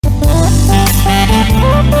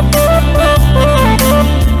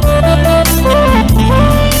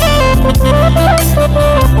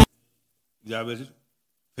እግዚአብሔር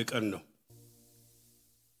ፍቅር ነው።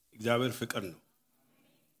 እግዚአብሔር ፍቅር ነው።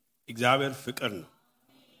 እግዚአብሔር ፍቅር ነው።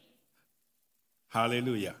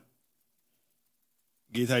 ሃሌሉያ።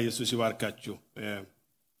 ጌታ ኢየሱስ ይባርካችሁ።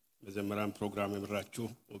 መዘመራን ፕሮግራም የመራችሁ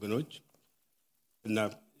ወገኖች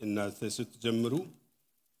እና ስትጀምሩ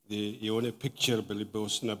የሆነ ፒክቸር በልቤ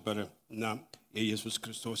ውስጥ ነበረ እና የኢየሱስ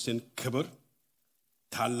ክርስቶስን ክብር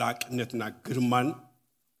ታላቅነትና ግርማን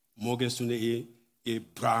ሞገሱን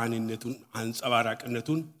የብርሃንነቱን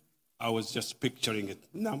አንጸባራቅነቱን I was just picturing it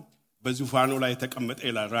እና በዙፋኑ ላይ ተቀመጠ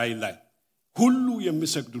ይላል ራእይ ላይ ሁሉ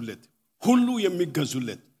የሚሰግዱለት ሁሉ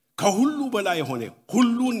የሚገዙለት ከሁሉ በላይ ሆነ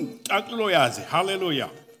ሁሉን ጠቅሎ ያዘ። ሃሌሉያ።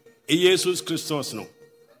 ኢየሱስ ክርስቶስ ነው።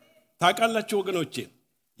 ታውቃላችሁ ወገኖቼ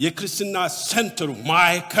የክርስትና ሴንተሩ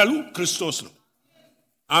ማዕከሉ ክርስቶስ ነው።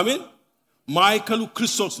 አሜን። ማዕከሉ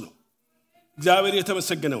ክርስቶስ ነው። እግዚአብሔር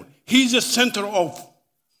የተመሰገነው he is the center of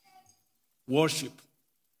worship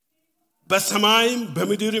በሰማይም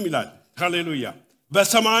በምድርም ይላል። ሃሌሉያ።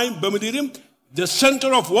 በሰማይም በምድርም the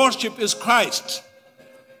center of worship is Christ.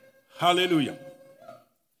 Hallelujah.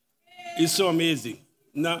 It's so amazing.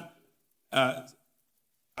 Now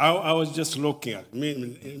I was just looking at me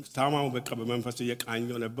somehow በመንፈስ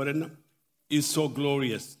የቃኘው ነበርና it's so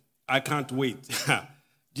glorious. I can't wait.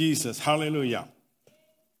 Jesus. Hallelujah.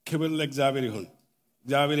 ክብር ለእግዚአብሔር ይሁን።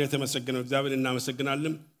 እግዚአብሔር የተመሰገነው። እግዚአብሔር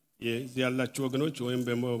እናመሰግናለን። ያላችሁ ወገኖች ወይም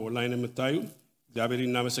በኦንላይን የምታዩ እግዚአብሔር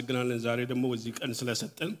እናመሰግናለን። ዛሬ ደግሞ እዚህ ቀን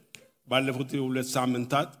ስለሰጠን ባለፉት 2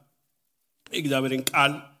 ሳምንታት እግዚአብሔርን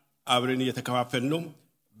ቃል አብረን እየተከፋፈልን ነው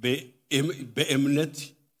በእምነት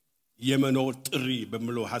የመኖር ጥሪ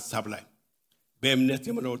በሚለው ሐሳብ ላይ በእምነት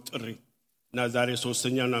የመኖር ጥሪ እና ዛሬ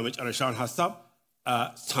ሶስተኛውና መጨረሻውን ሐሳብ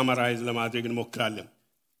ሳማራይዝ ለማድረግ እንሞክራለን።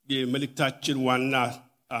 የመልእክታችን ዋና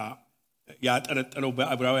ያጠነጠነው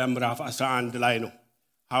በዕብራውያን ምዕራፍ 11 ላይ ነው።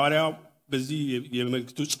 ሐዋርያው በዚህ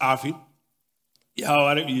የመልእክቱ ጻፊ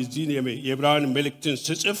የዕብራውያን መልእክትን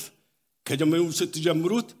ሲጽፍ ከጀመሩ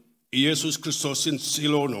ስትጀምሩት ኢየሱስ ክርስቶስን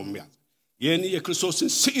ሲሎ ነው የሚያዝ የኔ የክርስቶስን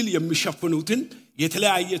ስዕል የሚሸፍኑትን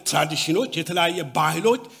የተለያየ ትራዲሽኖች የተለያየ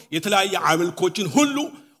ባህሎች የተለያየ አምልኮችን ሁሉ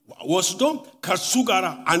ወስዶ ከሱ ጋር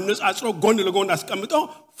አነጻጽሮ ጎን ለጎን አስቀምጦ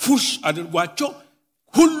ፉሽ አድርጓቸው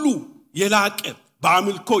ሁሉ የላቀ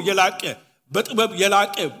በአምልኮ የላቀ በጥበብ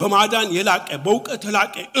የላቀ በማዳን የላቀ በእውቀት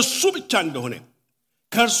የላቀ እሱ ብቻ እንደሆነ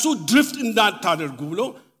ከርሱ ድሪፍት እንዳታደርጉ ብሎ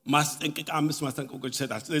ማስጠንቀቅ 5 ማስጠንቀቆች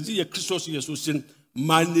ይሰጣል። ስለዚህ የክርስቶስ ኢየሱስን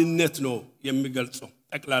ማንነት ነው የሚገልጸው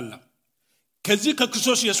ጠቅላላ። ከዚህ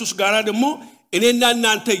ከክርስቶስ ኢየሱስ ጋር ደግሞ እኔና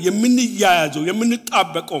እናንተ የምንያያዘው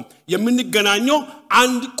የምንጣበቀው የምንገናኘው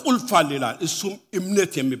አንድ ቁልፍ አለ ይላል። እሱም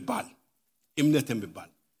እምነት የሚባል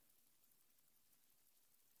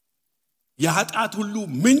የኃጢአት ሁሉ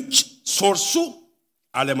ምንጭ ሶርሱ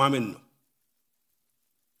አለማመን ነው።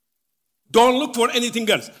 Don't look for anything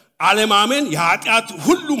else. አለማመን የኃጢአት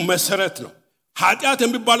ሁሉ መሰረት ነው። ኃጢአት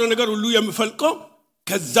የሚባለው ነገር ሁሉ የሚፈልቀው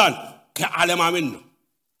ከዛን ከአለማመን ነው።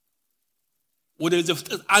 ወደ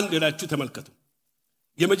ዘፍጥረት 1 ላችሁ ተመልከቱ።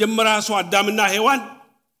 የመጀመሪያ ሰው አዳምና ሔዋን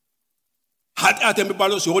ኃጢአት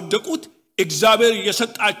የሚባለው ሲወደቁት እግዚአብሔር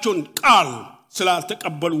የሰጣቸውን ቃል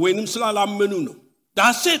ስላልተቀበሉ ወይንም ስላላመኑ ነው።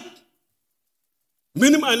 That's it.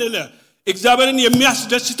 ምንም አይደለ። እግዚአብሔርን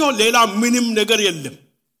የሚያስደስተው ሌላ ምንም ነገር የለም።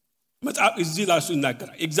 መጽሐፍ እዚህ ላሱ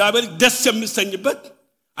ይናገራል። እግዚአብሔር ደስ የሚሰኝበት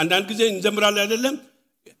አንዳንድ ጊዜ እንዘምራለን አይደለም።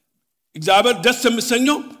 እግዚአብሔር ደስ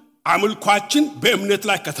የሚሰኘው አምልኳችን በእምነት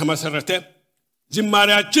ላይ ከተመሰረተ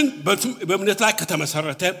ዝማሬያችን በእምነት ላይ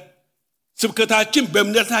ከተመሰረተ ስብከታችን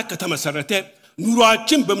በእምነት ላይ ከተመሰረተ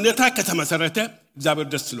ኑሯችን በእምነት ላይ ከተመሰረተ እግዚአብሔር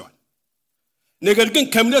ደስ ይለዋል። ነገር ግን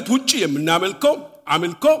ከእምነት ውጪ የምናመልከው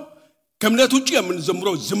አምልኮ ከእምነት ውጪ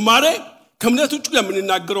የምንዘምረው ዝማሬ ከእምነት ውጪ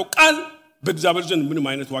የምንናገረው ቃል በእግዚአብሔር ዘንድ ምንም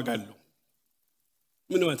አይነት ዋጋ የለውም።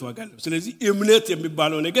 ስለዚህ እምነት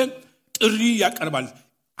የሚባለው ነገር ጥሪ ያቀርባል፣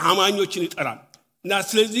 አማኞችን ይጠራል። እና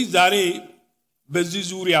ስለዚህ ዛሬ በዚህ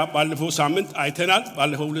ዙሪያ ባለፈው ሳምንት አይተናል።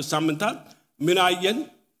 ባለፈው 2 ሳምንታት ምን አየን?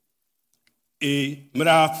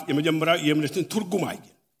 ምዕራፍ የመጀመሪያው የእምነትን ትርጉም አየን።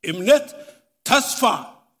 እምነት ተስፋ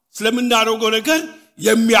ስለምናደርገው ነገር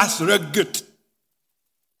የሚያስረግጥ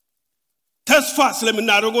ተስፋ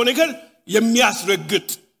ስለምናደርገው ነገር የሚያስረግጥ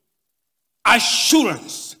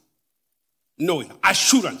assurance ነው።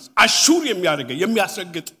 assurance assure የሚያደርገው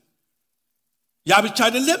የሚያስረግጥ ያ ብቻ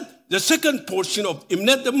አይደለም። the second portion of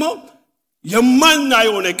እምነት ደግሞ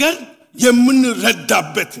የማናየው ነገር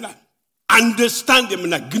የምንረዳበት ነው። understand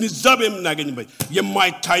ግንዛቤ የምናገኝበት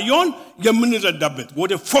የማይታየውን የምንረዳበት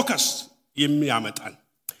ወደ ፎከስ የሚያመጣን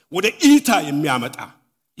ወደ እይታ የሚያመጣ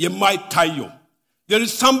የማይታየው there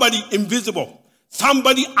is somebody invisible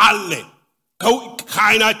somebody አለ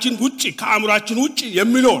ከዓይናችን ውጪ ከአእምሯችን ውጪ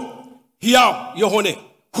የሚኖር ሕያው የሆነ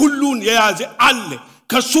ሁሉን የያዘ አለ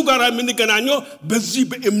ከሱ ጋር የምንገናኘው በዚህ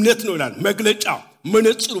በእምነት ነው ይላል መግለጫው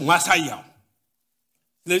መነጽሩ ማሳያው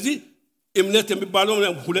ስለዚህ እምነት የሚባለው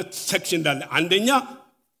ሁለት ሴክሽን እንዳለ አንደኛ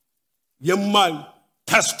የማይ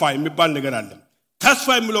ተስፋ የሚባል ነገር አለ ተስፋ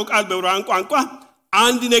የሚለው ቃል በዕብራይስጥ ቋንቋ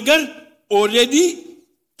አንድ ነገር ኦሬዲ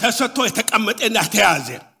ተሰጥቶ የተቀመጠና ተያዘ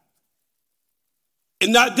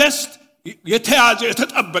እና ደስ የተያዘ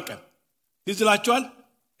የተጠበቀ ይዝላችኋል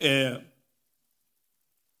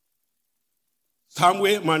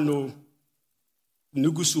ሳሙኤል ማን ነው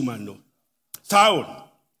ንጉሱ ማን ነው ሳኦል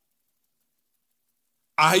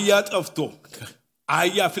አህያ ጠፍቶ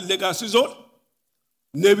አህያ ፍለጋ ሲዞር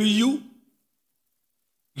ነብዩ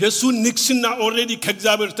የሱን ንግስና ኦሬዲ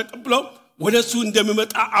ከእግዚአብሔር ተቀብሎ ወደሱ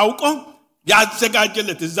እንደሚመጣ አውቆ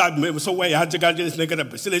ያዘጋጀለት እዛ መሰዋ ያዘጋጀለት ነገር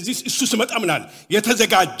ነበር ስለዚህ እሱ ሲመጣ ምናል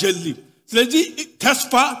የተዘጋጀልኝ ስለዚህ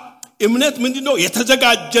ተስፋ እምነት ምንድነው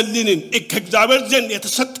የተዘጋጀልንን ከእግዚአብሔር ዘንድ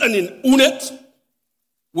የተሰጠንን እውነት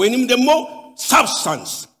ወይንም ደግሞ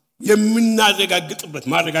substance የምናረጋግጥበት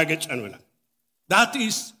ማረጋገጫ ነው ይላል that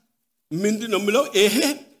is ምንድነው ምለው ይሄ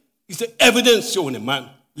is evidence የሆነ ማን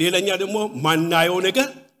ሌላኛ ደግሞ ማናየው ነገር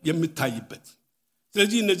የሚታይበት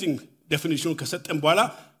ስለዚህ እነዚህ ዴፊኒሽን ከሰጠን በኋላ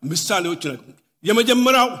ምሳሌዎች ነው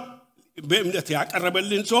የመጀመሪያው በእምነት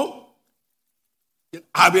ያቀረበልን ሰው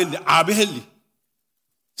አቤል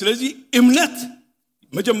ስለዚህ እምነት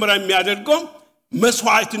መጀመሪያ የሚያደርገው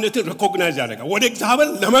መስዋዕትነትን ሪኮግናይዝ ያደርጋል ወደ እግዚአብሔር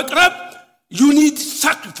ለመቅረብ you need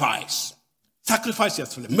sacrifice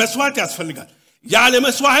ያስፈልጋል መስዋዕት ያስፈልጋል ያለ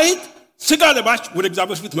መስዋዕት ስጋ ለባሽ ወደ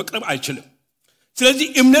እግዚአብሔር ፊት መቅረብ አይችልም ስለዚህ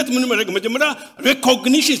እምነት ምን ማለት መጀመሪያ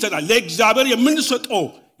ሪኮግኒሽን ይሰጣል ለእግዚአብሔር የምንሰጠው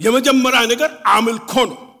የመጀመሪያ ነገር አምልኮ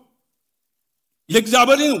ነው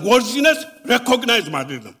የእግዚአብሔርን ወርዚነስ ሪኮግናይዝ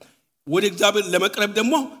ማድረግ ነው ወደ እግዚአብሔር ለመቅረብ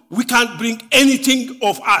ደግሞ we can't bring anything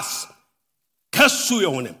of us ከሱ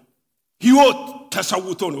የሆነ ሕይወት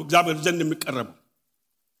ተሰውቶ ነው እግዚአብሔር ዘንድ የሚቀርበው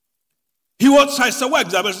ሕይወት ሳይሰዋ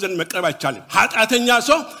እግዚአብሔር ዘንድ መቅረብ አይቻልም ኃጢአተኛ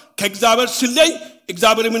ሰው ከእግዚአብሔር ሲለይ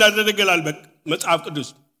እግዚአብሔር ምን ያደርጋል በመጽሐፍ ቅዱስ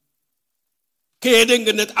ከኤደን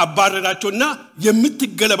ገነት አባረራቸውና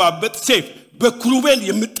የምትገለባበት ሰይፍ በክሩቤል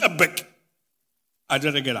የምትጠበቅ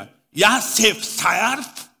አደረገላል ያ ሰይፍ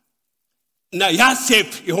ሳያርፍ እና ያ ሰይፍ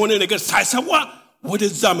የሆነ ነገር ሳይሰዋ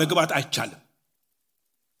ወደዛ መግባት አይቻልም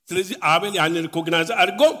ስለዚህ አቤል ያንን ሪኮግናይዝ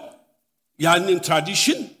አድርጎ ያንን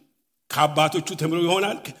ትራዲሽን ከአባቶቹ ተምሮ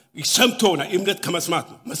ይሆናል ሰምቶና እምነት ከመስማት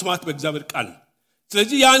ነው መስማት በእግዚአብሔር ቃል ነው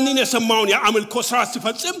ስለዚህ ያንን የሰማውን የአምልኮ ስራ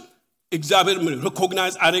ሲፈጽም እግዚአብሔር ምን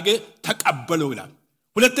ሪኮግናይዝ አደረገ ተቀበለው ይላል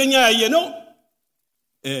ሁለተኛ ያየነው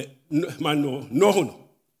ማን ነው ኖህ ነው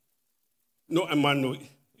ማን ነው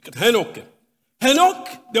ሄኖክ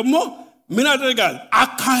ደግሞ ምን አደረጋል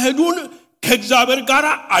አካሄዱን ከእግዚአብሔር ጋር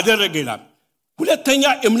አደረገ ይላል ሁለተኛ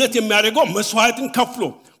እምነት የሚያደርገው መስዋዕትን ከፍሎ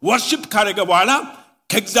ወርሺፕ ካደረገ በኋላ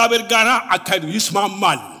ከእግዚአብሔር ጋር አካሄዱ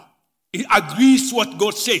ይስማማል he agrees what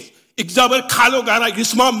God says እግዚአብሔር ካለው ጋር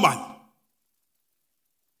ይስማማል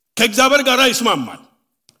ከእግዚአብሔር ጋር ይስማማል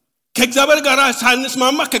ከእግዚአብሔር ጋር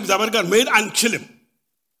ሳንስማማ ከእግዚአብሔር ጋር መሄድ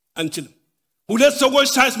አንችልም ሁለት ሰዎች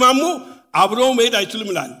ሳይስማሙ አብረው መሄድ አይችሉም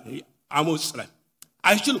ይላል አሞጽ ላይ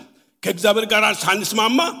አይችሉም ከእግዚአብሔር ጋር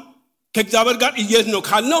ሳንስማማ ከእግዚአብሔር ጋር እየሄድ ነው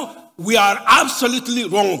ካልነው we are absolutely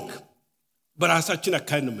wrong በራሳችን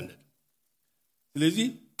አካሄድ ነው የምንሄድ ስለዚህ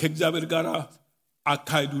ከእግዚአብሔር ጋር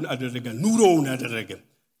አካሄዱን አደረገ ኑሮውን አደረገ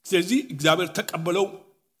ስለዚህ እግዚአብሔር ተቀበለው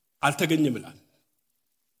አልተገኘም ይላል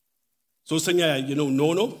ሶስተኛ ያየነው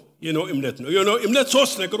የኖህ እምነት ነው የኖህ እምነት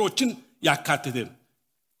ሶስት ነገሮችን ያካትተ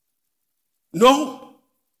ኖህ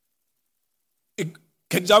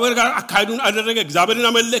ከእግዚአብሔር ጋር አካሄዱን አደረገ እግዚአብሔርን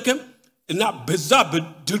አመለከ እና በዛ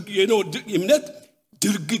የኖህ እምነት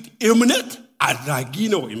ድርጊት እምነት አድራጊ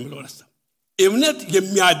ነው የሚለው ሐሳብ እምነት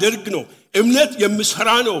የሚያደርግ ነው እምነት የሚሰራ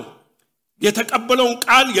ነው የተቀበለውን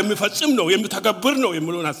ቃል የሚፈጽም ነው የሚተገብር ነው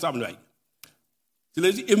የሚለው ሐሳብ ነው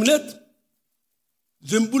ስለዚህ እምነት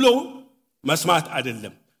ዝም ብሎ መስማት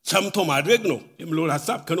አይደለም ሰምቶ ማድረግ ነው የሚለው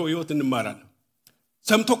ሐሳብ ከኖህ ሕይወት እንማራለን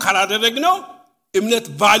ሰምቶ ካላደረግነው እምነት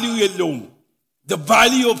ቫልዩ የለውም the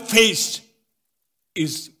value of faith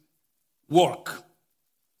is work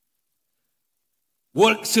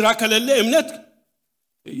ስራ ከሌለ እምነት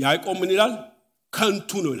ያዕቆብ ምን ይላል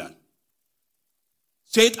ከንቱ ነው ይላል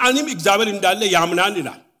ሰይጣንም እግዚአብሔር እንዳለ ያምናል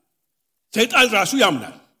ይላል ሰይጣን ራሱ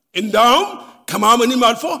ያምናል እንደውም ከማመንም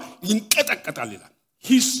አልፎ ይንቀጠቀጣል ይላል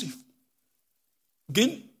ግን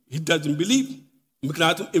he doesn't believe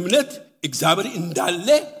ምክንያቱም እምነት እግዚአብሔር እንዳለ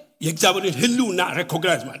የእግዚአብሔርን ህልውና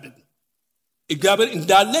ሪኮግናይዝ ማድረግ ነው እግዚአብሔር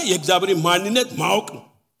እንዳለ የእግዚአብሔርን ማንነት ማወቅ ነው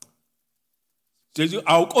ስለዚህ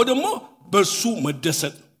አውቆ ደግሞ በእርሱ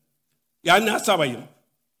መደሰት ያን ሐሳባይ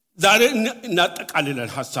ዛሬ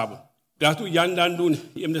እናጠቃልለን ሐሳቡ ጋቱ ያንዳንዱን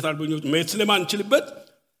የእምነት አልበኞች መስለማን እንችልበት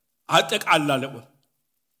አጠቃላለው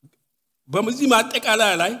በመዚህ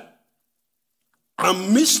ማጠቃለያ ላይ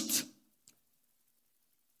 5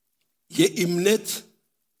 የእምነት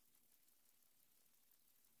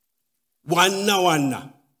ዋና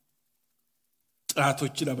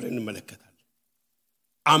ጥራቶችን አብረን እንመለከታለን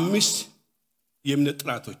 5 የእምነት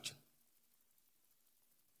ጥራቶች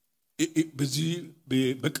በዚህ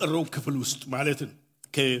በቀረው ክፍል ውስጥ ማለት ነው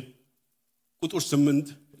ከቁጥር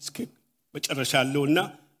 8 እስከ መጨረሻ ያለውና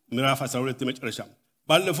ምዕራፍ 12 መጨረሻ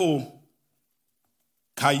ባለፈው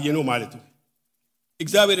ካየነው ማለት ነው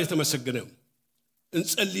እግዚአብሔር የተመሰገነው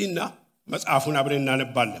እንጸልይና መጽሐፉን አብረን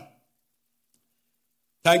እናነባለን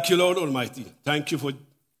Thank you Lord Almighty thank you for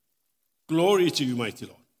glory to you mighty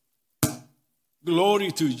Lord glory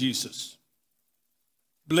to Jesus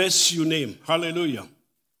bless your name hallelujah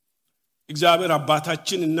እግዚአብሔር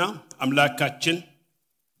አባታችንና አምላካችን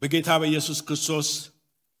በጌታ በኢየሱስ ክርስቶስ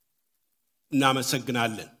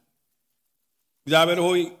እናመሰግናለን እግዚአብሔር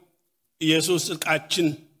ሆይ ኢየሱስ ጽድቃችን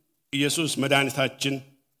ኢየሱስ መድኃኒታችን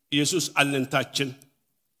ኢየሱስ አለንታችን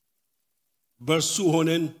በእርሱ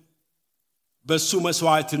ሆነን በእሱ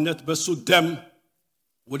መስዋዕትነት በእሱ ደም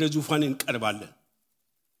ወደ ዙፋን እንቀርባለን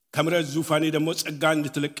ከምሕረት ዙፋን ደግሞ ጸጋ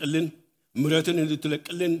እንድትለቅልን ምሕረትን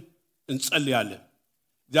እንድትለቅልን እንጸልያለን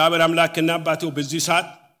እግዚአብሔር አምላክና አባቴው በዚህ ሰዓት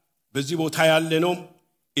በዚህ ቦታ ያለነው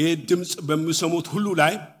ይሄ ድምጽ በሚሰሙት ሁሉ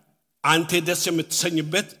ላይ አንተ ደስ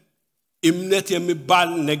የምትሰኝበት እምነት የሚባል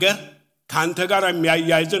ነገር ካንተ ጋር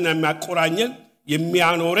የሚያያይዘን የሚያቆራኘን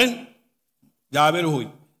የሚያኖረን እግዚአብሔር ሆይ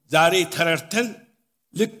ዛሬ ተረርተን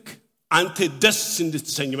ልክ አንተ ደስ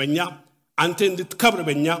እንድትሰኝ በእኛ አንተ እንድትከብር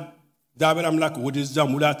በእኛ እግዚአብሔር አምላክ ወደዛ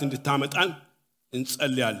ሙላት እንድታመጣን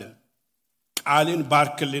እንጸልያለን ቃልን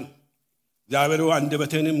ባርክልን እግዚአብሔር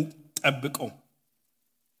አንደበቴንም ጠብቀው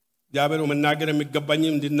እግዚአብሔር መናገር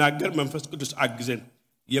የሚገባኝም እንድናገር መንፈስ ቅዱስ አግዘን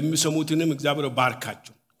የሚሰሙትንም እግዚአብሔር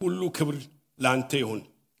ባርካቸው ሁሉ ክብር ላንተ ይሁን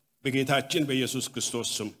በጌታችን በኢየሱስ ክርስቶስ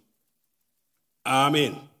ስም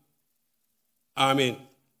አሜን አሜን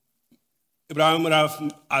ዕብራውያን ምዕራፍ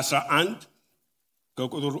 11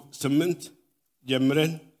 ከቁጥር 8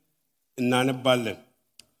 ጀምረን እናነባለን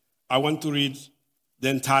I want to read the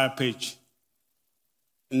entire page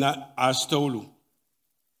እና አስተውሉ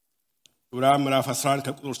ዕብራውያን ምዕራፍ 11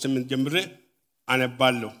 ከቁጥር 8 ጀምሬ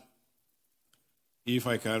አነባለሁ if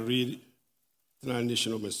I can read ትናንሽ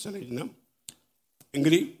ነው መሰለኝና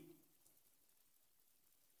እንግዲህ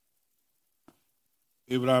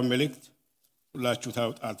ዕብራውያን መልእክት ሁላችሁ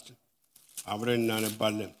ታውጣት አብረን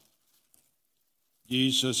እናነባለን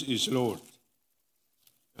Jesus is Lord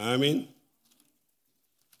አሜን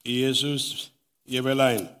ኢየሱስ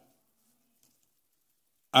የበላይ ነው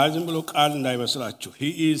አዝም ብሎ ቃል እንዳይመስላችሁ he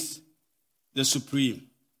is the supreme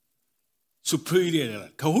superior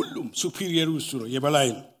ከሁሉም superior እሱ ነው የበላይ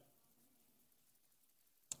ነው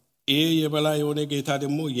ይሄ የበላይ የሆነ ጌታ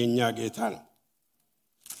ደግሞ የኛ ጌታ ነው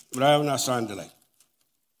ዕብራውያን 11 ላይ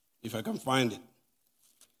if I can find it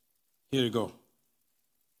here you go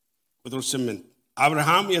ቁጥር 8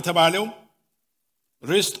 አብርሃም የተባለው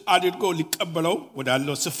ርስት አድርጎ ሊቀበለው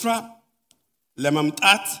ወዳለው ስፍራ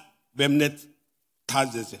ለመምጣት በእምነት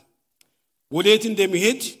ታዘዘ ወዴት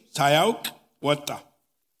እንደሚሄድ ሳያውቅ ወጣ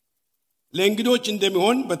ለእንግዶች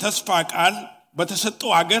እንደሚሆን በተስፋ ቃል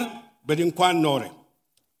በተሰጠው ሀገር በድንኳን ኖረ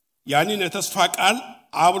ያንን የተስፋ ቃል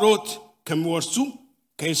አብሮት ከሚወርሱ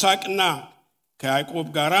ከይስሐቅና ከያዕቆብ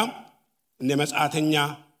ጋር እንደ መጻተኛ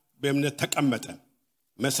በእምነት ተቀመጠ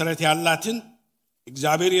መሰረት ያላትን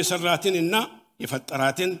እግዚአብሔር የሰራትንና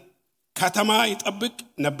የፈጠራትን ከተማ ይጠብቅ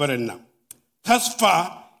ነበርና ተስፋ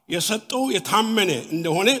የሰጠው የታመነ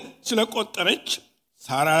እንደሆነ ስለቆጠረች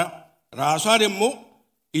ሳራ ራሷ ደግሞ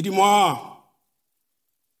እድሜዋ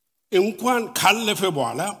እንኳን ካለፈ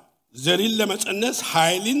በኋላ ዘሪን ለመጸነስ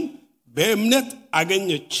ኃይልን በእምነት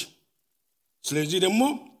አገኘች ስለዚህ ደግሞ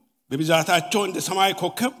በብዛታቸው እንደ ሰማይ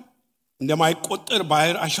ኮከብ እንደማይቆጠር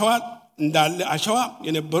ባህር አሸዋ እንዳለ አሸዋ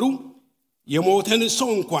የነበሩ የሞተን ሰው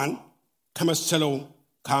እንኳን ከመሰለው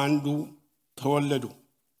ካንዱ ተወለዱ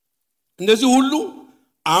እነዚህ ሁሉ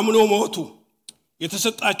አምኖ ሞቱ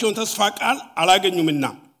የተሰጣቸውን ተስፋ ቃል አላገኙምና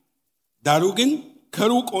ዳሩ ግን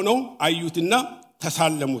ከሩቅ ሆነው አዩትና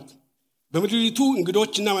ተሳለሙት በምድሪቱ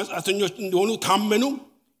እንግዶችና መጻተኞች እንደሆኑ ታመኑ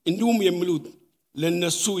እንዲሁም የሚሉት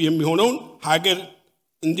ለነሱ የሚሆነውን ሀገር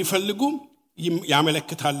እንዲፈልጉ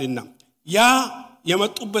ያመለክታልና ያ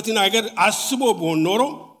የመጡበትን ሀገር አስቦ ቢሆን ኖሮ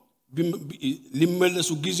ሊመለሱ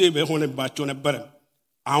ጊዜ በሆነባቸው ነበር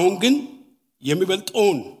አሁን ግን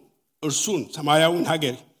የሚበልጠውን እርሱን ሰማያዊን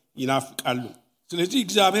ሀገር ይናፍቃሉ ስለዚህ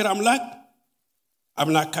እግዚአብሔር አምላክ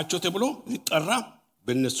አምላካቸው ተብሎ ሊጠራ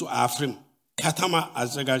በእነሱ አፍርም ከተማ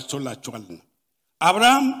አዘጋጅቶላቸዋልና።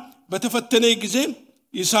 አብርሃም በተፈተነ ጊዜ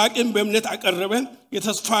ይስሐቅን በእምነት አቀረበ።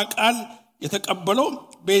 የተስፋ ቃል የተቀበለው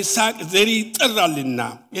በይስሐቅ ዘር ይጠራልና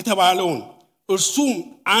የተባለውን እርሱም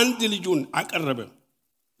አንድ ልጁን አቀረበ።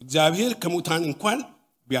 እግዚአብሔር ከሙታን እንኳን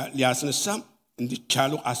ሊያስነሳ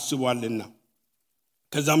እንዲቻለው አስቧልና።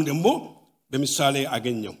 ከዛም ደግሞ በምሳሌ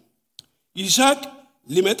አገኘው። ይስሐቅ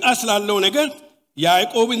ሊመጣ ስላለው ነገር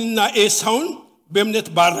ያዕቆብንና ኤሳውን በእምነት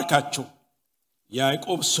ባረካቸው።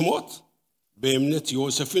 ያዕቆብ ስሞት በእምነት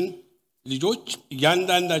ዮሴፍን ልጆች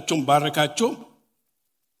እያንዳንዳቸውን ባረካቸው።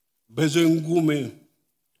 በዘንጉም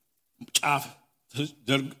ጫፍ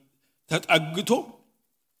ተጠግቶ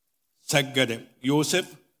ሰገደ። ዮሴፍ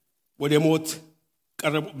ወደ ሞት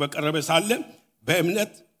በቀረበ ሳለ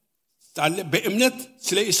በእምነት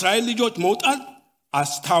ስለ እስራኤል ልጆች መውጣት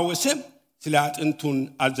አስታወሰ። ስለ አጥንቱን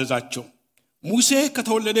አዘዛቸው። ሙሴ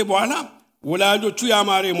ከተወለደ በኋላ ወላጆቹ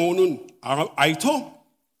ያማረ መሆኑን አይቶ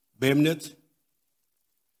በእምነት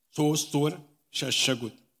 3 ወር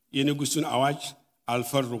ሸሸጉት። የንጉሥን አዋጅ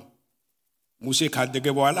አልፈሩም። ሙሴ ካደገ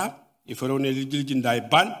በኋላ የፈርዖን ልጅ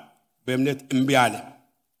እንዳይባል በእምነት እምቢ አለ።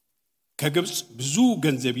 ከግብጽ ብዙ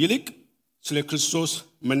ገንዘብ ይልቅ ስለ ክርስቶስ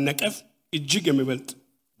መነቀፍ እጅግ የሚበልጥ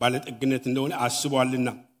ባለጠግነት እንደሆነ አስቧልና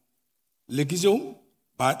ለጊዜው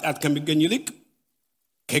በኃጢአት ከሚገኝ ይልቅ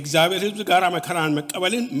ከእግዚአብሔር ሕዝብ ጋር መከራን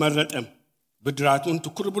መቀበልን መረጠ። ብድራቱን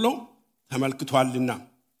ትኩር ብሎ ተመልክቷልና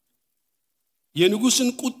የንጉሥን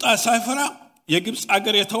ቁጣ ሳይፈራ የግብጽ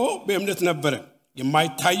አገር የተወው በእምነት ነበረ።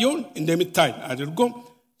 የማይታየውን እንደሚታይ አድርጎ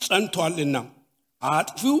ጸንቷልና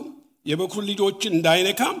አጥፊው የበኩር ልጆችን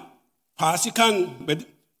እንዳይነካ ፋሲካን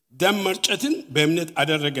ደም መርጨትን በእምነት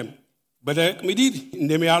አደረገ። በደረቅ ምድር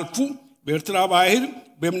እንደሚያልፉ በኤርትራ ባህር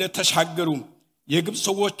በእምነት ተሻገሩ። የግብጽ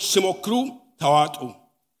ሰዎች ሲሞክሩ ተዋጡ።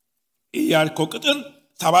 ኢያሪኮ ቅጥር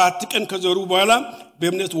 7 ቀን ከዞሩ በኋላ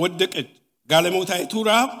በእምነት ወደቀች። ጋለሞታይቱ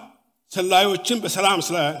ረሃብ ሰላዮችን በሰላም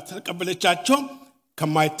ስለተቀበለቻቸው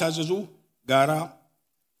ከማይታዘዙ ጋራ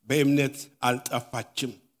በእምነት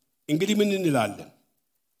አልጠፋችም። እንግዲህ ምን እንላለን?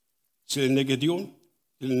 ስለነ ገዲዮን፣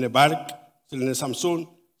 ስለነ ባርቅ፣ ስለነ ሳምሶን፣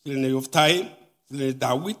 ስለነ ዮፍታሔ፣ ስለነ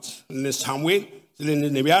ዳዊት፣ ስለነ ሳሙኤል፣ ስለነ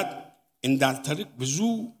ነቢያት እንዳልተርክ ብዙ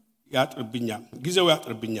ያጥርብኛል፣ ጊዜው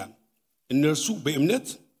ያጥርብኛል። እነርሱ በእምነት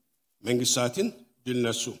መንግስታትን ድል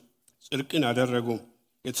ነሱ፣ ጽድቅን አደረጉ፣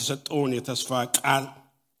 የተሰጠውን የተስፋ ቃል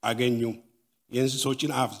አገኙ፣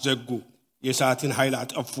 የእንስሶችን አፍ ዘጉ፣ የእሳትን ኃይል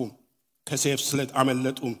አጠፉ፣ ከሰይፍ ስለት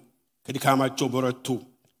አመለጡ፣ ከድካማቸው በረቱ፣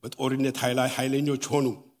 በጦርነት ኃይለኞች ሆኑ፣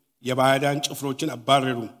 የባዕዳን ጭፍሮችን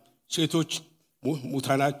አባረሩ፣ ሴቶች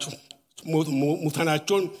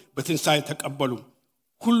ሙታናቸውን በትንሣኤ ተቀበሉ።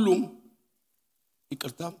 ሁሉም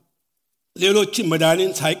ሌሎችን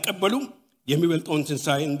መዳንን ሳይቀበሉ የሚበልጠውን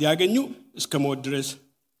ትንሣኤ እንዲያገኙ እስከ ሞት ድረስ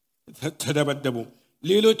ተደበደቡ።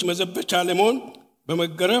 ሌሎች መዘበቻ ለመሆን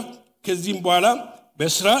በመገረፍ ከዚህም በኋላ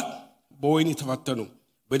በእስራት በወህኒ ተፈተኑ።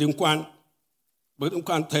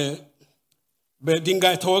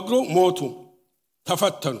 በድንጋይ ተወግሮ ሞቱ፣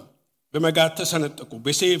 ተፈተኑ። በመጋት ተሰነጠቁ፣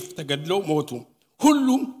 በሰይፍ ተገድለው ሞቱ።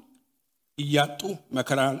 ሁሉም እያጡ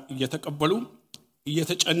መከራን እየተቀበሉ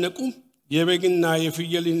እየተጨነቁ የበግና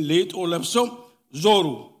የፍየልን ሌጦ ለብሰው ዞሩ።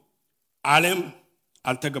 ዓለም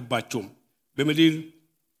አልተገባቸውም።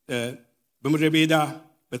 በምድረ በዳ፣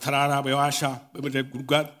 በተራራ፣ በዋሻ፣ በምድረ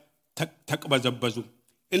ጉድጓድ ተቅበዘበዙ።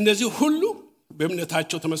 እነዚህ ሁሉ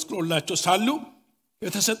በእምነታቸው ተመስክሮላቸው ሳሉ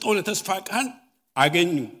የተሰጠውን የተስፋ ቃል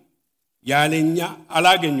አገኙ። ያለኛ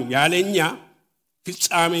አላገኙም። ያለኛ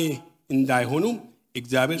ፍጻሜ እንዳይሆኑ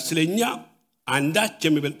እግዚአብሔር ስለኛ አንዳች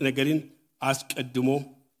የሚበልጥ ነገርን አስቀድሞ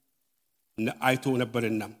አይቶ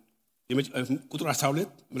ነበርና። ቁጥር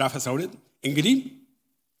 12 ምዕራፍ 12 እንግዲህ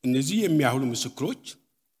እነዚህ የሚያህሉ ምስክሮች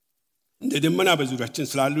እንደ ደመና በዙሪያችን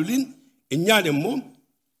ስላሉልን እኛ ደግሞ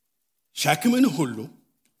ሸክምን ሁሉ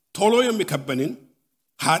ቶሎ የሚከበንን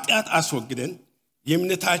ኃጢአት አስወግደን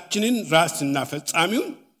የእምነታችንን ራስና ፈጻሚውን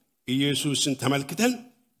ኢየሱስን ተመልክተን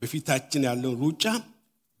በፊታችን ያለውን ሩጫ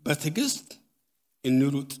በትዕግስት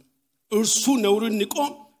እንሩጥ። እርሱ ነውርን ንቆ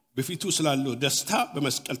በፊቱ ስላለው ደስታ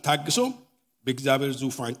በመስቀል ታግሶ በእግዚአብሔር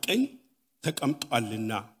ዙፋን ቀኝ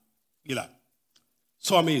ተቀምጧልና ይላል።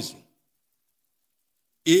 So amazing.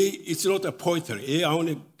 It's not a poetry. አሁን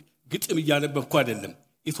ግጥም እያነበብኩ አይደለም.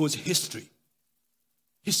 It was history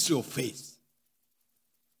of faith.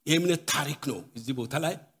 የእምነት ታሪክ ነው እዚህ ቦታ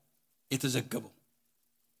ላይ የተዘገበው።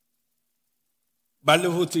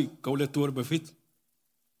 ባለፉት ከሁለት ወር በፊት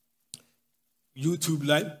YouTube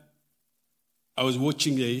ላይ I was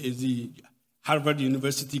watching the Harvard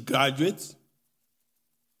University graduates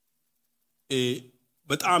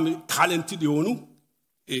በጣም ታለንትድ የሆኑ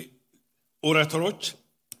ኦራተሮች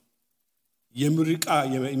የምርቃ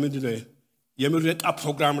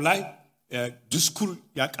ፕሮግራም ላይ ዲስኩር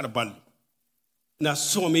ያቀርባሉ እና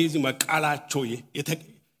ሶ አሜዚንግ መቃላቸው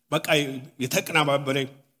በቃ የተቀናባበረ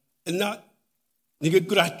እና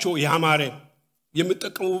ንግግራቸው ያማረ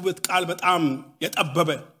የሚጠቀሙበት ቃል በጣም የጠበበ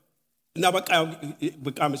እና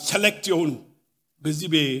በቃ ሴሌክት የሆኑ በዚህ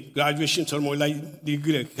በግራጁዌሽን ሰርሞኒ ላይ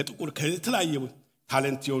ንግግር ከጥቁር ከተለያየ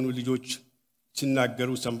ታለንት የሆኑ ልጆች ሲናገሩ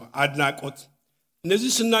አድናቆት እነዚህ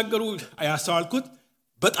ሲናገሩ ያስተዋልኩት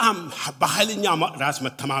በጣም በኃይለኛ ራስ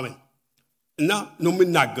መተማመን እና ነው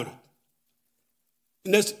የሚናገሩት።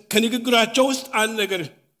 እነዚህ ከንግግራቸው ውስጥ አንድ ነገር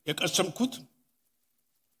የቀሰምኩት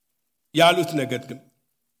ያሉት ነገር ግን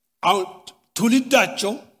አሁን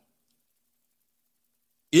ትውልዳቸው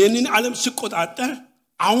ይህንን ዓለም ሲቆጣጠር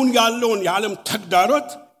አሁን ያለውን የዓለም ተግዳሮት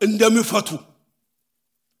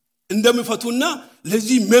እንደሚፈቱና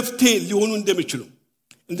ለዚህ መፍትሄ ሊሆኑ እንደሚችሉ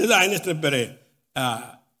እንደዛ አይነት ነበረ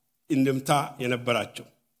እንደምታ የነበራቸው።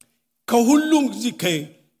 ከሁሉም እዚህ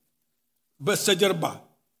በስተጀርባ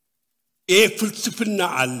ፍልስፍና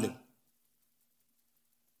አለ።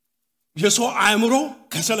 የሰው አእምሮ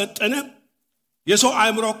ከሰለጠነ የሰው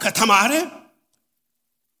አእምሮ ከተማረ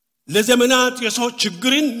ለዘመናት የሰው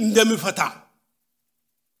ችግርን እንደሚፈታ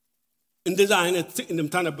እንደዛ አይነት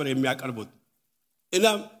እንደምታ ነበር የሚያቀርቡት እና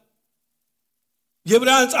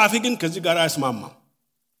የዕብራውያን ጻፊ ግን ከዚህ ጋር አይስማማም።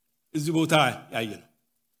 እዚህ ቦታ ያየነው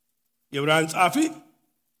የዕብራውያን ጻፊ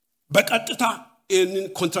በቀጥታ ይህንን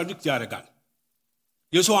ኮንትራዲክት ያደርጋል።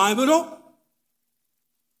 የሰው አእምሮ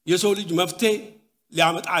የሰው ልጅ መፍትሄ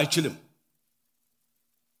ሊያመጣ አይችልም።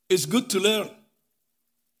 It's good to learn.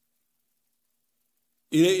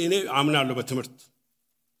 እኔ አምናለሁ በትምህርት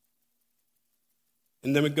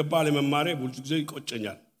እንደሚገባ ለመማር ብዙ ጊዜ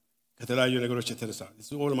ይቆጨኛል ከተለያዩ ነገሮች የተነሳ it's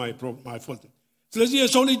all my fault። ስለዚህ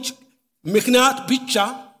የሰው ልጅ ምክንያት ብቻ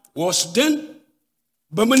ወስደን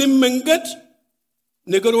በምንም መንገድ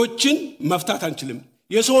ነገሮችን መፍታት አንችልም።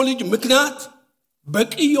 የሰው ልጅ ምክንያት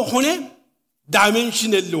በቂ የሆነ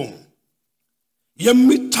ዳይሜንሽን የለውም።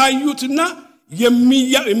 የሚታዩትና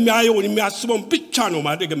የሚያየውን የሚያስበውን ብቻ ነው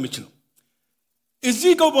ማድረግ የሚችለው።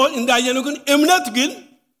 እዚህ ጋር እንዳየነው ግን እምነት ግን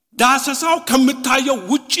ዳሰሳው ከምታየው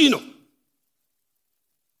ውጪ ነው።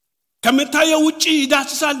 ከምታየው ውጪ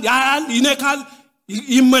ይዳስሳል፣ ያያል፣ ይነካል፣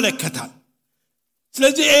 ይመለከታል።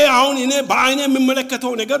 ስለዚህ አሁን እኔ በአይኔ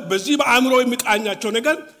የምመለከተው ነገር በዚህ በአእምሮ የሚቃኛቸው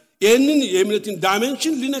ነገር ይህንን የእምነትን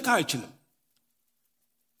ዳይሜንሽን ሊነካ አይችልም።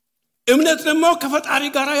 እምነት ደግሞ ከፈጣሪ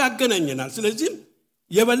ጋር ያገናኘናል። ስለዚህ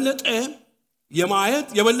የበለጠ የማየት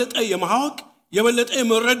የበለጠ የማወቅ የበለጠ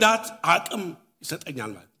የመረዳት አቅም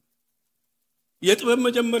ይሰጠኛል ማለት። የጥበብ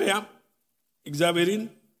መጀመሪያ እግዚአብሔርን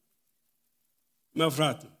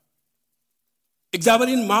መፍራት ነው።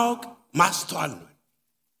 እግዚአብሔርን ማወቅ ማስተዋል ነው፣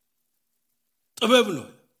 ጥበብ ነው።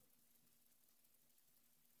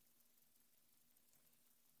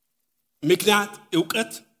 ምክንያት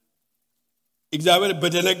ዕውቀት እግዚአብሔር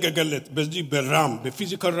በደነገገለት በዚህ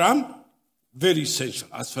በፊዚካል ራም very essential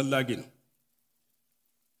አስፈላጊ ነው።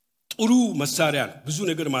 ጥሩ መሳሪያ ነው። ብዙ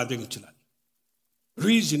ነገር ማድረግ እንችላለን።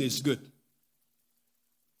 reason is good።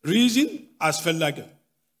 reason አስፈላጊ ነው፣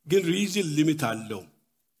 ግን reason ሊሚት አለው።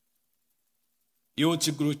 የህይወት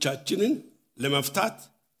ችግሮቻችንን ለመፍታት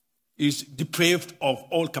is deprived of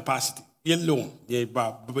all capacity የለውም።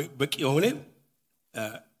 በቂ የሆነ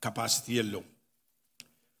capacity የለውም።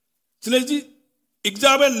 ስለዚህ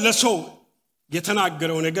እግዚአብሔር ለሰው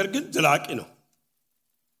የተናገረው ነገር ግን ዘላቂ ነው።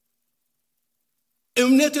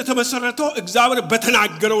 እምነት የተመሰረተው እግዚአብሔር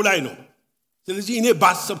በተናገረው ላይ ነው። ስለዚህ እኔ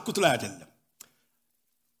ባሰብኩት ላይ አይደለም።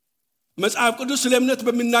 መጽሐፍ ቅዱስ ስለ እምነት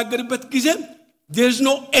በሚናገርበት ጊዜ there is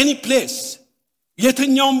no any place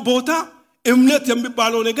የትኛውም ቦታ እምነት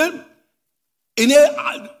የሚባለው ነገር እኔ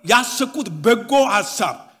ያሰብኩት በጎ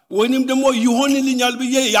ሐሳብ ወይንም ደግሞ ይሆንልኛል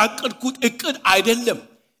ብዬ ያቀድኩት እቅድ አይደለም።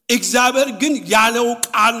 እግዚአብሔር ግን ያለው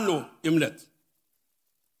ቃል ነው እምነት።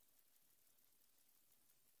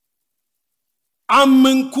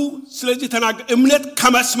 አመንኩ ስለዚህ ተናገር። እምነት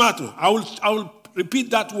ከመስማት ነው። I will repeat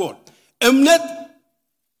that word። እምነት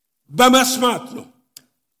በመስማት ነው።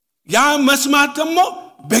 ያ መስማት ደግሞ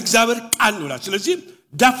በእግዚአብሔር ቃል ነው። ስለዚህ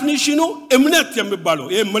ዴፊኒሽኑ እምነት የሚባለው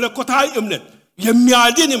ይሄ መለኮታዊ እምነት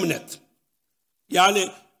የሚያድን እምነት ያለ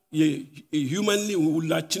ሁማንሊ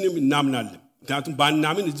ሁላችንም እናምናለን። ምክንያቱም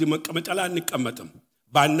ባናምን እዚህ መቀመጫ ላይ አንቀመጥም።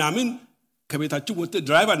 ባናምን ከቤታችን ወጥተ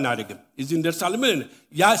ድራይቭ አናደርግም። እዚህ እንደርሳለን።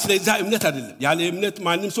 ያ ስለዚህ እምነት አይደለም። ያለ እምነት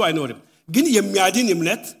ማንም ሰው አይኖርም። ግን የሚያድን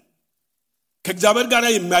እምነት ከእግዚአብሔር ጋር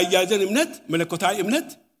የሚያያዘን እምነት መለኮታዊ እምነት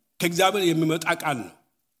ከእግዚአብሔር የሚመጣ ቃል ነው።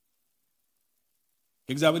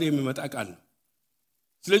 ከእግዚአብሔር የሚመጣ ቃል ነው።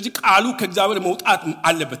 ስለዚህ ቃሉ ከእግዚአብሔር መውጣት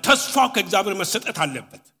አለበት። ተስፋው ከእግዚአብሔር መሰጠት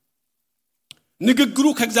አለበት። ንግግሩ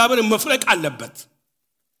ከእግዚአብሔር መፍረቅ አለበት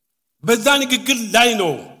በዛ ንግግር ላይ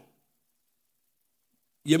ነው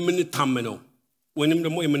የምንታመነው ወይንም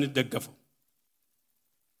ደግሞ የምንደገፈው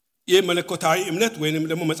የመለኮታዊ እምነት ወይንም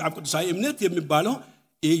ደግሞ መጽሐፍ ቅዱሳዊ እምነት የሚባለው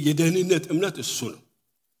የደህንነት እምነት እሱ ነው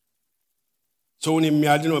ሰውን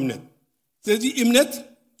የሚያድነው እምነት ስለዚህ እምነት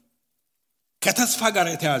ከተስፋ ጋር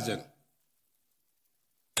የተያዘ ነው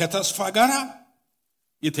ከተስፋ ጋር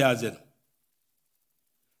የተያዘ ነው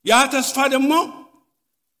ያ ተስፋ ደግሞ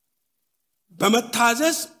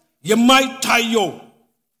በመታዘዝ የማይታየው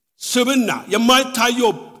ስብና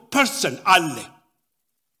የማይታየው ፐርሰን አለ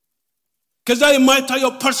ከዛ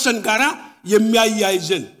የማይታየው ፐርሰን ጋራ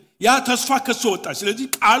የሚያያይዘን ያ ተስፋ ከሱ ወጣ ስለዚህ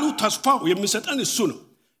ቃሉ ተስፋው የሚሰጠን እሱ ነው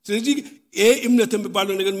ስለዚህ ይሄ እምነት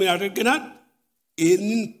የሚባለው ነገር ምን ያደርገናል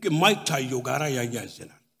ይህንን የማይታየው ጋራ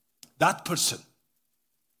ያያይዘናል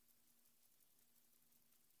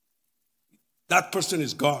that person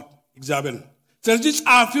is God እግዚአብሔር ነው ስለዚህ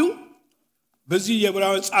ጻፊው በዚህ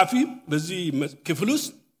የዕብራውያን ጻፊ በዚህ ክፍል ውስጥ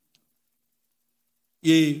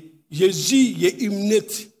የዚህ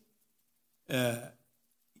የእምነት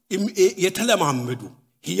የተለማመዱ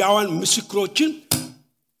ሕያዋን ምስክሮችን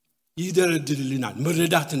ይደረድልናል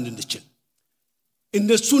መረዳት እንድንችል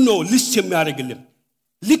እነሱ ነው ልስ የሚያደርግልን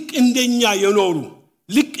ልክ እንደኛ የኖሩ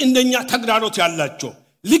ልክ እንደኛ ተግዳሮት ያላቸው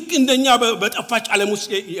ልክ እንደኛ በጠፋች ዓለም ውስጥ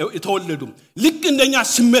የተወለዱ ልክ እንደኛ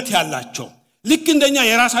ስሜት ያላቸው ልክ እንደኛ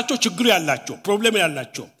የራሳቸው ችግር ያላቸው ፕሮብሌም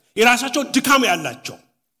ያላቸው የራሳቸው ድካም ያላቸው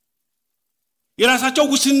የራሳቸው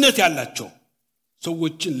ውስንነት ያላቸው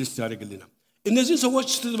ሰዎችን ልስ ያደርግልናል እነዚህ ሰዎች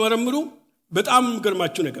ስትመረምሩ በጣም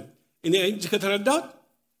ገርማችሁ ነገር እኔ እንጂ ከተረዳሁት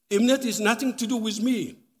እምነት is nothing to do with me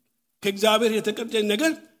ከእግዚአብሔር የተቀበለ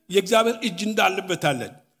ነገር የእግዚአብሔር እጅ እንዳለበት አለ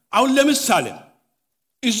አሁን ለምሳሌ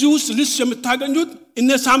እዚህ ውስጥ ልስ የምታገኙት እነ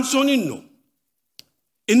ሳምሶንን ነው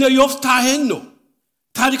እነ ዮፍታሔን ነው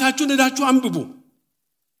ታሪካቸውን ሄዳችሁ አንብቡ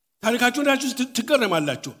ታሪካቸውን ሄዳችሁ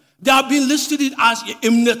ትገረማላችሁ they have been listed as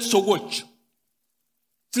የእምነት ሰዎች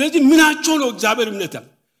ስለዚህ ምናቸው ነው እግዚአብሔር እምነት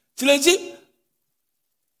ስለዚህ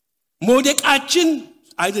መውደቃችን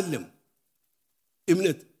አይደለም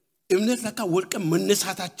እምነት ለካ ወርቀን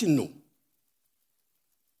መነሳታችን ነው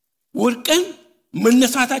ወርቀን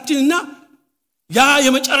መነሳታችንና ያ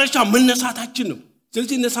የመጨረሻ መነሳታችን ነው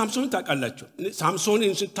ስለዚህ እነ ሳምሶን ታውቃላችሁ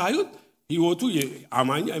ሳምሶንን ስታዩት ህይወቱ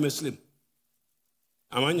አማኝ አይመስልም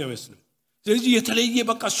ስለዚህ የተለየ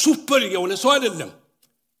በቃ ሱፐር የሆነ ሰው አይደለም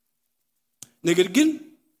ነገር ግን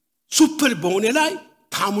ሱፐር በሆነ ላይ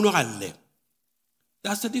ታምኖ አለ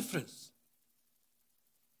that's the difference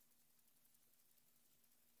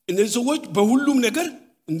እነዚህ ሰዎች በሁሉም ነገር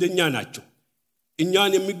እንደኛ ናቸው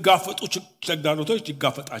እኛን የሚጋፈጡ ተግዳሮቶች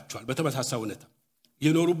ይጋፈጣቸዋል በተመሳሳይ ሁኔታ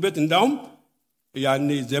የኖሩበት እንዳውም ያኔ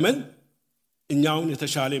ዘመን እኛውን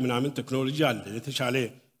የተሻለ ምናምን ቴክኖሎጂ አለ የተሻለ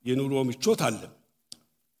የኑሮ ምቾት አለ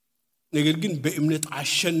ነገር ግን በእምነት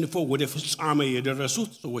አሸንፈው ወደ ፍጻሜ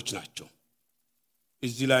የደረሱት ሰዎች ናቸው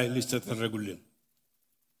እዚህ ላይ ሊስተተረጉልን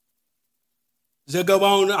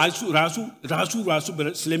ዘገባውን ራሱ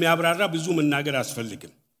ስለሚያብራራ ብዙ መናገር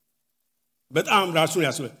አስፈልግም በጣም ራሱን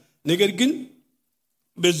ያስፈልግ ነገር ግን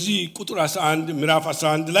በዚህ ቁጥር 11 ምዕራፍ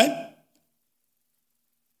 11 ላይ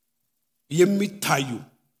የሚታዩ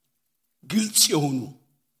ግልጽ የሆኑ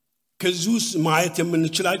ከዚህስ ማየት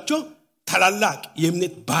የምንችላቸው ታላላቅ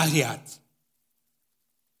የእምነት ባህሪያት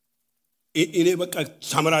እኔ በቃ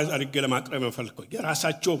ሳምራዝ አድርጌ ለማቅረብ እንፈልገው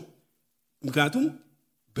የራሳቸው ምክንያቱም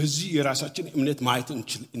በዚህ የራሳችን እምነት ማየት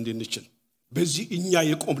እንድንችል በዚህ እኛ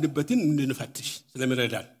የቆምንበትን እንድንፈትሽ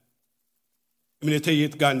ስለሚረዳን እምነቴ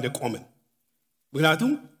የት ጋር እንደቆመ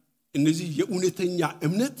ምክንያቱም እነዚህ የእውነተኛ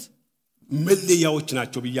እምነት መለያዎች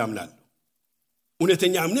ናቸው ብያምናለሁ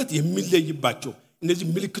እውነተኛ እምነት የሚለይባቸው እነዚህ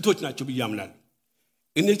ምልክቶች ናቸው ብያምናለሁ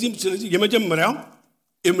እነዚህም ስለዚህ የመጀመሪያው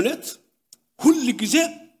እምነት ሁሉ ጊዜ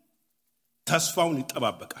ተስፋውን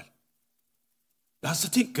ይጠባበቃል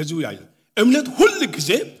ዳስቲ ከዚሁ ያለው እምነት ሁሉ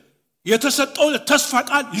ጊዜ የተሰጠው ተስፋ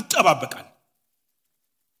ቃል ይጠባበቃል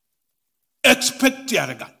ኤክስፔክት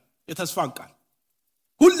ያደርጋል የተስፋን ቃል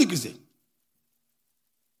ሁሉ ጊዜ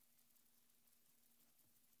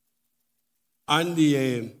አንድ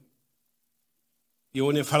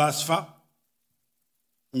የሆነ ፈላስፋ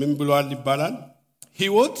ምን ብሏል ይባላል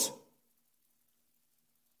ህይወት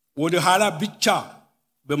ወደ ኋላ ብቻ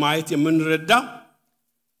በማየት የምንረዳ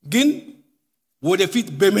ግን ወደፊት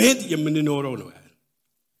በመሄድ የምንኖረው ነው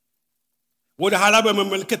ወደ ኋላ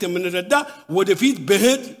በመመልከት የምንረዳ ወደፊት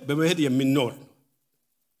በመሄድ የምንኖር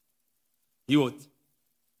ህይወት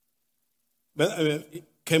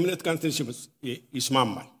ከእምነት ጋር ትንሽ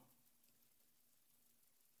ይስማማል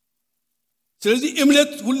ስለዚህ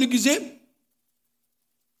እምነት ሁሉ ጊዜ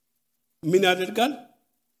ምን ያደርጋል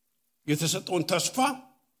የተሰጠውን ተስፋ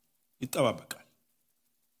ይጠባበቃል።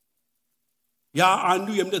 ያ አንዱ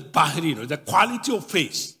የእምነት ባህሪ ነው። the quality of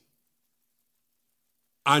faith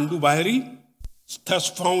አንዱ ባህሪ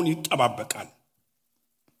ተስፋውን ይጠባበቃል።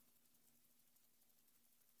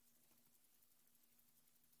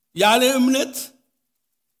 ያለ እምነት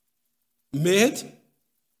መሄድ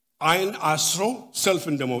አይን አስሮ ሰልፍ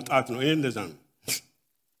እንደመውጣት ነው። ይሄ እንደዛ ነው።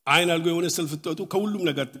 አይን አልጎ የሆነ ሰልፍ ተወጡ ከሁሉም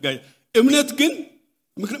ነገር ጋር እምነት ግን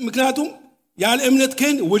ምክንያቱም ያለ እምነት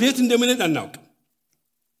ከን ወዴት እንደምንሄድ አናውቅም።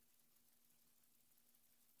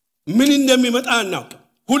 ምን እንደሚመጣ አናውቅም።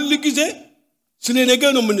 ሁሉ ጊዜ ስለ ነገ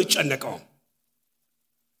ነው የምንጨነቀው።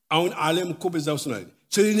 አሁን ዓለም እኮ በዛው ነው።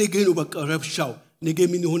 ስለ ነገ ነው በቃ ረብሻው፣ ነገ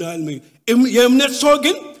ምን ይሆናል። የእምነት ሰው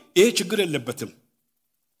ግን ይሄ ችግር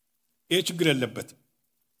የለበትም።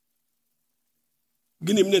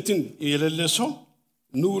 ግን እምነትን የሌለ ሰው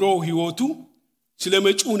ኑሮ ህይወቱ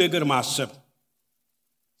ስለመጪው ነገር ማሰብ።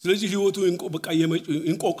 ስለዚህ ህይወቱ በቃ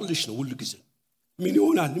እንቆቅልሽ ነው ሁሉ ጊዜ። ምን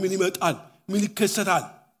ይሆናል፣ ምን ይመጣል፣ ምን ይከሰታል።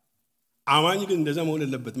 አማኝ ግን እንደዛ መሆን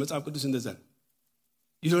የለበት። መጽሐፍ ቅዱስ እንደዛ ነው።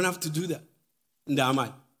 you don't have to do that እንደ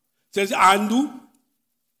አማኝ። ስለዚህ አንዱ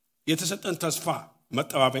የተሰጠን ተስፋ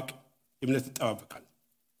መጠባበቅ እምነት ይጠባበቃል።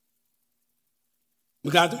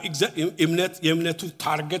 ምክንያቱም የእምነቱ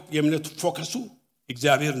ታርጌት የእምነቱ ፎከሱ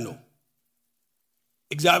እግዚአብሔር ነው።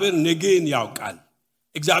 እግዚአብሔር ነገን ያውቃል።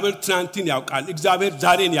 እግዚአብሔር ትናንትን ያውቃል። እግዚአብሔር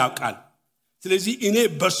ዛሬን ያውቃል። ስለዚህ እኔ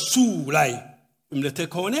በሱ ላይ እምነቴ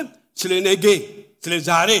ከሆነ ስለ ነገ ስለ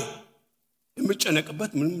ዛሬ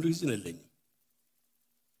የምጨነቅበት ምንም ሪዝን የለኝም።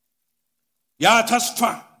 ያ ተስፋ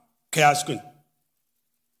ከያዝኩኝ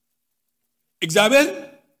እግዚአብሔር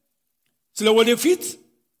ስለ ወደፊት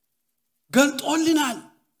ገልጦልናል።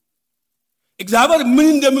 እግዚአብሔር ምን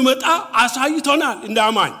እንደሚመጣ አሳይቶናል። እንደ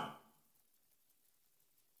አማኝ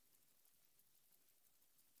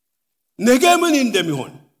ነገ ምን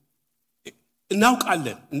እንደሚሆን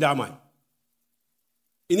እናውቃለን። እንደ አማኝ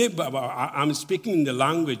እኔ I'm speaking in the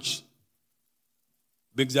language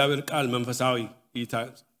በእግዚአብሔር ቃል መንፈሳዊ ይታ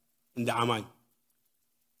እንደ አማኝ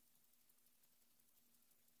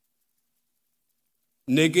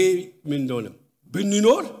ነገ ምን እንደሆነ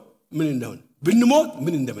ብንኖር ምን እንደሆነ ብንሞት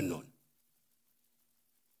ምን እንደምንሆን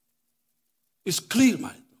is clear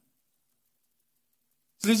ማለት ነው።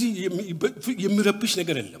 ስለዚህ የሚረብሽ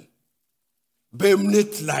ነገር የለም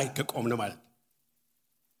በእምነት ላይ ከቆምነ ማለት ነው።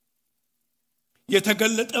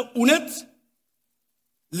 የተገለጠ እውነት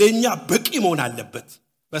ለኛ በቂ መሆን አለበት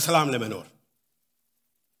በሰላም ለመኖር።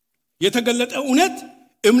 የተገለጠ እውነት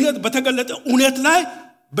እምነት በተገለጠ እውነት ላይ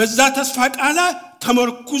በዛ ተስፋ ቃል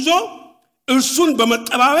ተመርኩዞ እርሱን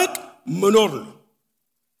በመጠባበቅ መኖር ነው።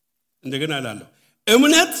 እንደገና እላለሁ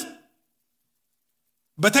እምነት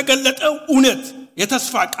በተገለጠው እውነት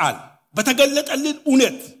የተስፋ ቃል በተገለጠልን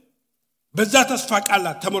እውነት በዛ ተስፋ ቃል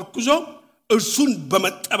ተመርኩዞ እርሱን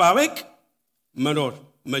በመጠባበቅ መኖር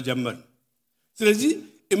መጀመር። ስለዚህ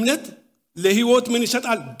እምነት ለህይወት ምን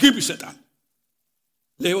ይሰጣል? ግብ ይሰጣል።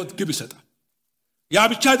 ለህይወት ግብ ይሰጣል። ያ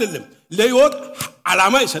ብቻ አይደለም፣ ለህይወት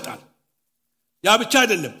ዓላማ ይሰጣል። ያ ብቻ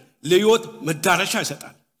አይደለም፣ ለህይወት መዳረሻ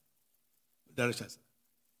ይሰጣል።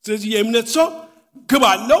 ስለዚህ የእምነት ሰው ግብ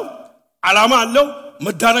አለው፣ ዓላማ አለው፣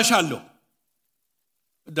 መዳረሻ አለው።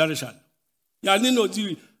 ያንን ነው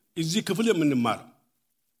እዚህ ክፍል የምንማረው።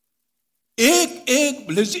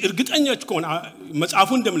 ለዚህ እርግጠኛች ከሆነ መጽሐፉ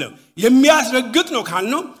እንደምለው የሚያስረግጥ ነው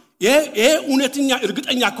ካልነው ይሄ እውነተኛ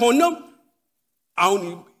እርግጠኛ ከሆነ አሁን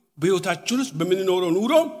በህይወታችን ውስጥ በምንኖረው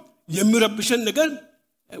ኑሮ የሚረብሸን ነገር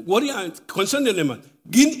ወሪ ኮንሰርን የለም።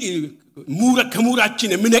 ግን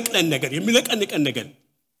ከሙራችን የሚነቅለን ነገር የሚነቀንቀን ነገር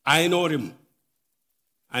አይኖርም።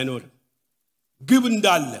 ግብ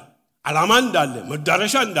እንዳለ ዓላማ እንዳለ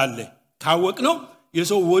መዳረሻ እንዳለ ካወቅነው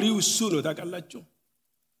የሰው ወሪው እሱ ነው። ታውቃላችሁ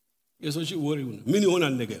የሰው ወሪው ነው ምን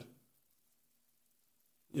ይሆናል ነገር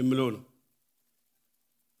የሚለው ነው።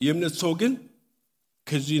 የእምነት ሰው ግን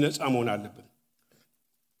ከዚህ ነፃ መሆን አለበት።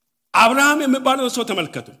 አብርሃም የሚባለው ሰው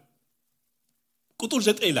ተመልከቱ። ቁጥር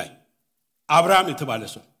 9 ላይ አብርሃም የተባለ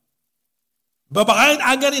ሰው በባዕድ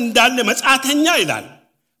አገር እንዳለ መጻተኛ ይላል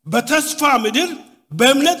በተስፋ ምድር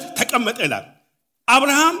በእምነት ተቀመጠ ይላል።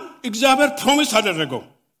 አብርሃም እግዚአብሔር ፕሮሚስ አደረገው።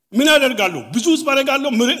 ምን አደርጋለሁ? ብዙ ሕዝብ አደርጋለሁ፣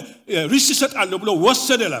 ርስት እሰጣለሁ ብሎ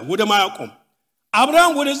ወሰደ ይላል ወደ ማያቆም።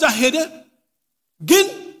 አብርሃም ወደዛ ሄደ። ግን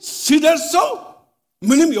ሲደርሰው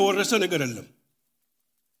ምንም የወረሰ ነገር የለም።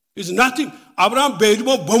 is nothing። አብርሃም በእድሜ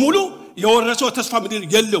በሙሉ የወረሰው ተስፋ ምድር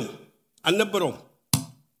የለውም፣ አልነበረውም።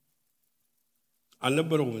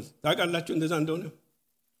 ታውቃላችሁ እንደዛ እንደሆነ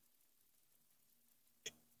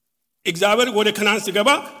እግዚአብሔር ወደ ከናን ሲገባ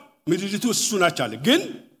ምድሪቱ እሱ ናች አለ። ግን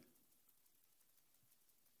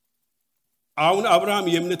አሁን አብርሃም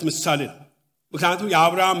የእምነት ምሳሌ ምክንያቱም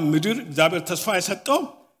የአብርሃም ምድር እግዚአብሔር ተስፋ የሰጠው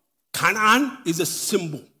ካናን is a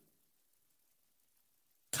symbol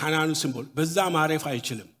ካናን ሲምቦል በዛ ማረፍ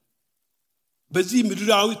አይችልም በዚህ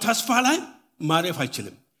ምድራዊ ተስፋ ላይ ማረፍ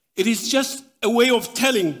አይችልም it is just a way of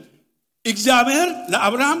telling እግዚአብሔር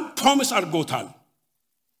ለአብርሃም ፕሮሚስ አድርጎታል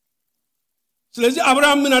ስለዚህ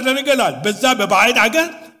አብርሃም ምን አደረገላል በዛ በባዕድ አገር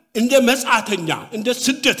እንደ መጻተኛ እንደ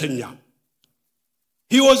ስደተኛ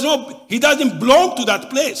he doesn't belong to that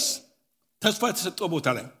place ተስፋ የተሰጠው ቦታ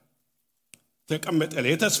ላይ ተቀመጠ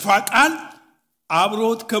የተስፋ ቃል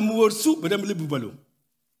አብሮት ከመወርሱ በደም ልብ በሉ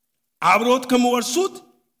አብሮት ከመወርሱት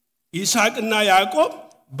ይስሐቅና ያዕቆብ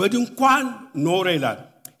በድንኳን ኖረ ይላል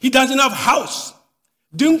he doesn't have house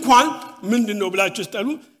ድንኳን ምንድነው ብላችሁ ስጠሉ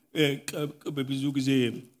በብዙ ጊዜ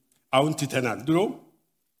አሁን ትተናል ድሮ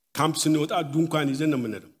ካምፕ ስንወጣ ድንኳን ይዘን ነው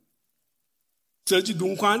የምንሄደው ስለዚህ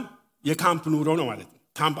ድንኳን የካምፕ ኑሮ ነው ማለት ነው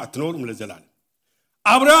ካምፕ አትኖሩም ለዘላለም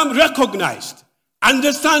አብርሃም recognized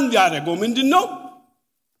understand ያደረገው ምንድነው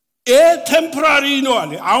temporary ነው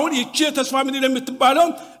አለ አሁን እቺ ተስፋ ምድር የምትባለው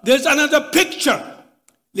there's another picture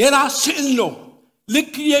ሌላ ስዕል ነው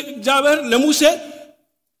ልክ የእግዚአብሔር ለሙሴ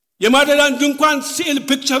የማደሪያን ድንኳን ስዕል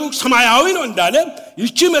ፒክቸሩ ሰማያዊ ነው እንዳለ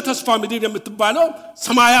ይቺም የተስፋ ምድር የምትባለው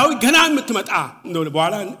ሰማያዊ ገና የምትመጣ ነው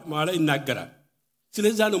በኋላ ይናገራል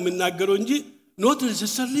ስለዚህ ነው የምናገረው እንጂ not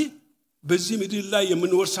necessarily በዚህ ምድር ላይ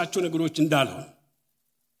የምንወርሳቸው ነገሮች እንዳልሆነ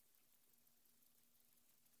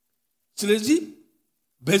ስለዚህ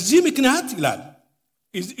በዚህ ምክንያት ይላል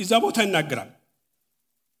እዛ ቦታ ይናገራል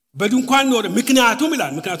በድንኳን ኖረ ምክንያቱም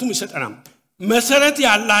ይላል ምክንያቱም ይሰጠናል መሰረት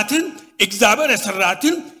ያላትን እግዚአብሔር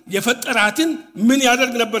የሰራትን የፈጠራትን ምን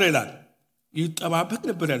ያደርግ ነበር ይላል ይጠባበቅ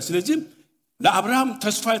ነበር ይላል ስለዚህ ለአብርሃም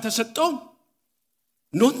ተስፋ የተሰጠው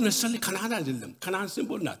not necessarily ካናን አይደለም ካናን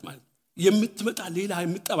ሲምቦል ናት ማለት የምትመጣ ሌላ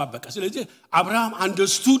የምትጠባበቀ ስለዚህ አብርሃም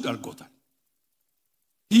አንደርስቱድ አድርጎታል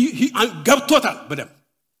ገብቶታል በደም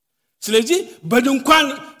ስለዚህ በድንኳን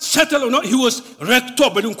ሰተል ነው he was ረክቶ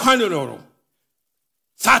በድንኳን ኖሮ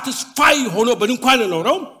satisfy ሆኖ በድንኳን ኖሮ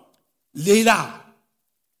ሌላ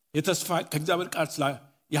የተስፋ ከእግዚአብሔር ቃል ስለ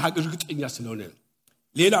የሀገር ግጥኛ ስለሆነ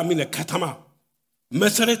ሌላ ምን ከተማ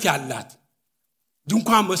መሰረት ያላት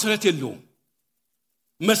ድንኳን መሰረት የለውም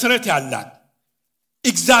መሰረት ያላት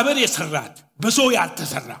እግዚአብሔር የሰራት በሰው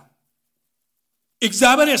ያልተሰራ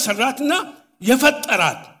እግዚአብሔር የሰራትና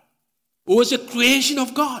የፈጠራት was a creation of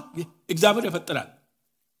God እግዚአብሔር የፈጠራት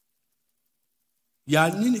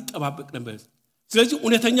ያንን ይጠባበቅ ነበር ስለዚህ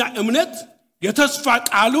እውነተኛ እምነት የተስፋ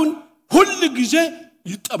ቃሉን ሁሉ ጊዜ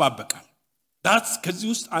ይጠባበቃል that's ከዚህ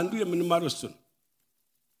ውስጥ አንዱ የምንማረው እሱ ነው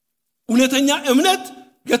እውነተኛ እምነት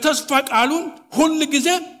የተስፋ ቃሉን ሁሉ ጊዜ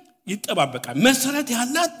ይጠባበቃል መሰረት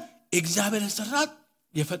ያላት እግዚአብሔር የሰራት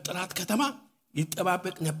የፈጠራት ከተማ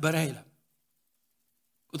ይጠባበቅ ነበር ይላል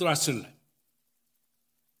ቁጥር 10 ላይ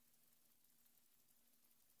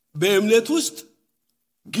በእምነት ውስጥ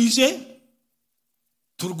ጊዜ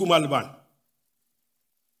ትርጉም አልባ ነው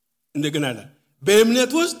እንደገና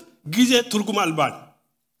በእምነት ውስጥ ጊዜ ትርጉም አልባ ነው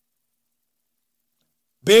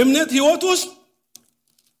በእምነት ህይወት ውስጥ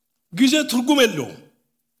ጊዜ ትርጉም የለውም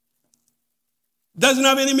doesn't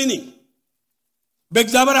have any meaning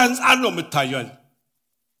በእግዚአብሔር አንፃር ነው የምታየው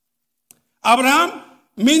አብርሃም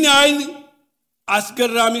ምን ያህል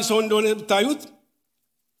አስገራሚ ሰው እንደሆነ ብታዩት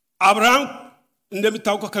አብርሃም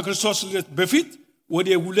እንደምታውቀው ከክርስቶስ ልደት በፊት ወደ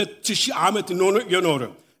 2000 ዓመት የኖረ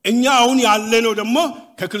እኛ አሁን ያለነው ደግሞ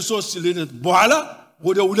ከክርስቶስ ልደት በኋላ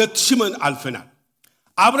ወደ 2000 ምን አልፈናል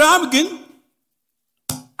አብርሃም ግን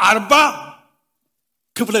 40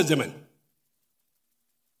 ክፍለ ዘመን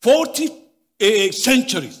 40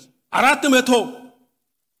 centuries 400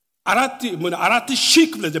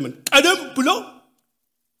 ክፍለ ዘመን ቀደም ብሎ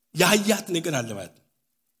ያያት ነገር አለ ማለት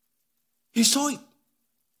he saw it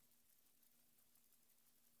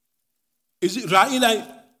ራእይ ላይ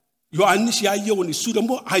ዮሐንስ ያየውን እሱ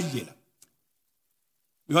ደግሞ አየለ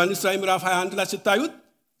ዮሐንስ ራእይ ምዕራፍ 21 ላይ ስታዩት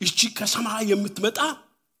እቺ ከሰማይ የምትመጣ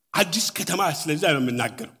አዲስ ከተማ ስለዚህ ነው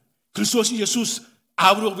የምናገረው ክርስቶስ ኢየሱስ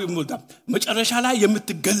አብሮ ቢሞታ መጨረሻ ላይ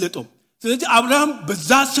የምትገለጠው ስለዚህ አብርሃም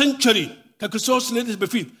በዛ ሴንቸሪ ከክርስቶስ ልደት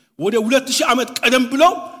በፊት ወደ 2000 ዓመት ቀደም ብሎ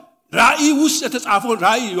ራእይ ውስጥ የተጻፈው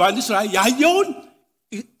ራእይ ዮሐንስ ራእይ ያየውን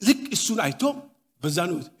ልክ እሱን አይቶ በዛ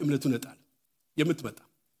ነው እምነቱ ነጣል የምትመጣ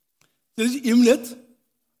ስለዚህ እምነት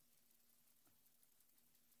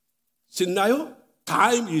ስናዮ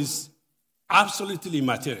time is absolutely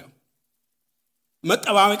immaterial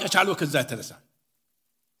መጠባበቅ ቻለው ከዛ ተነሳ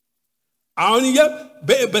አሁን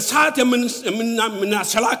በሰዓት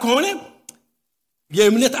የምናሰላ ከሆነ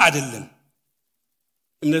የእምነት አይደለም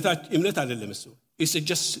እምነት አይደለም እሱ it's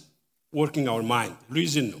just working our mind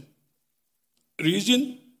reason ነው reason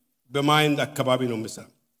በማይንድ አካባቢ ነው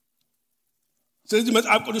መስራት ስለዚህ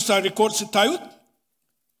መጽሐፍ ቅዱስ ሪኮርድ ስታዩት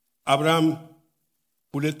አብርሃም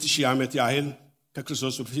 2000 ዓመት ያህል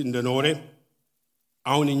ከክርስቶስ በፊት እንደኖረ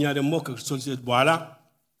አሁን እኛ ደግሞ ከክርስቶስ በኋላ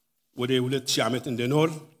ወደ 2000 ዓመት እንደኖር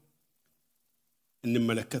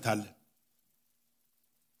እንመለከታለን።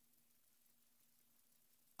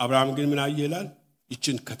 አብርሃም ግን ምን አየ ይላል?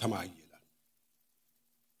 ይችን ከተማ አየ ይላል።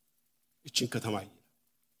 ይችን ከተማ አየ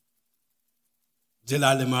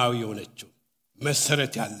ዘላለማዊ የሆነችው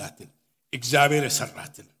መሰረት ያላትን እግዚአብሔር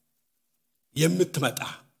የሰራትን የምትመጣ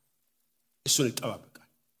እሱን ይጠባበቃል።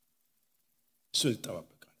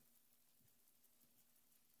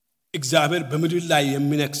 እግዚአብሔር በምድር ላይ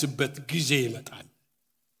የሚነክስበት ጊዜ ይመጣል።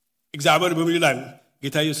 እግዚአብሔር በምድር ላይ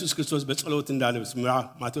ጌታ ኢየሱስ ክርስቶስ በጸሎት እንዳለ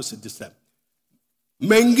ማቴዎስ 6 ላይ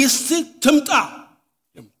መንግስት ትምጣ፣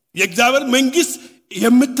 የእግዚአብሔር መንግስት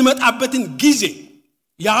የምትመጣበትን ጊዜ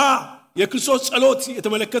ያ የክርስቶስ ጸሎት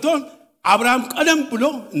የተመለከተው አብርሃም ቀደም ብሎ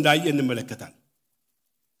እንዳየ እንመለከታለን።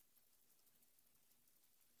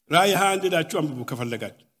 ራእይ 21 ዳችሁ አንብቡ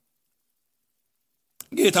ከፈለጋችሁ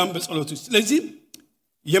ጌታም በጸሎት ውስጥ። ስለዚህ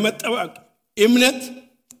የመጠባበቅ እምነት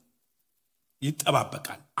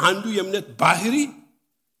ይጠባበቃል። አንዱ የእምነት ባህሪ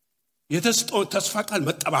የተሰጠው ተስፋ ቃል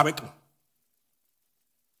መጠባበቅ ነው።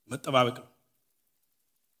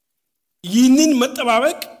 ይህንን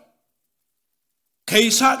መጠባበቅ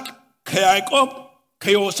ከይስሐቅ ከያዕቆብ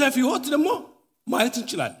ከዮሴፍ ሕይወት ደግሞ ማየት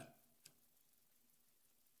እንችላለን።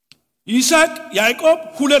 ይስሐቅ ያዕቆብ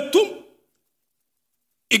ሁለቱም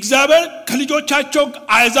እግዚአብሔር ከልጆቻቸው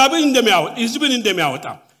አሕዛብን እንደሚያወጣ ሕዝብን እንደሚያወጣ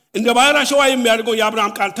እንደ ባህር አሸዋ የሚያደርገው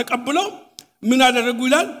የአብርሃም ቃል ተቀብለው ምን አደረጉ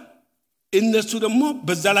ይላል? እነሱ ደግሞ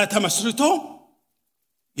በዛ ላይ ተመስርቶ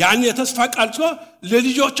ያን የተስፋ ቃል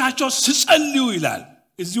ለልጆቻቸው ሲጸልዩ ይላል።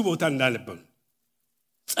 እዚህ ቦታ እንዳነበብ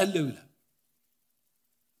ጸልዩ ይላል።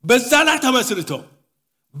 በዛ ላይ ተመስርቶ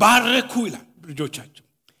ባረኩ ይላል ልጆቻቸው።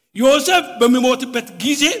 ዮሴፍ በሚሞትበት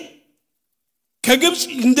ጊዜ ከግብጽ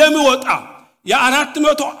እንደሚወጣ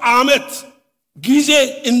የ400 ዓመት ጊዜ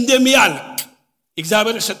እንደሚያልቅ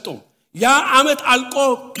እግዚአብሔር ሰጠው። ያ ዓመት አልቆ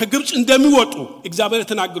ከግብጽ እንደሚወጡ እግዚአብሔር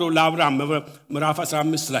ተናግሮ ለአብርሃም ምዕራፍ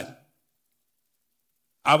 15 ላይ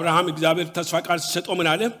አብርሃም እግዚአብሔር ተስፋ ቃል ሲሰጠው ምን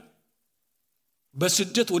አለ?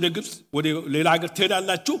 በስደት ወደ ግብጽ ወደ ሌላ ሀገር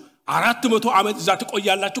ትሄዳላችሁ፣ 400 ዓመት እዛ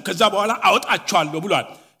ትቆያላችሁ፣ ከዛ በኋላ አወጣችኋለሁ ብሏል።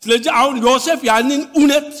 ስለዚህ አሁን ዮሴፍ ያንን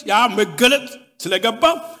እውነት ያ መገለጥ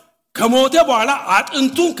ስለገባው ከሞተ በኋላ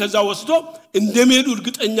አጥንቱን ከዛ ወስዶ እንደሚሄዱ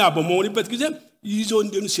እርግጠኛ በመሆንበት ጊዜ ይዞ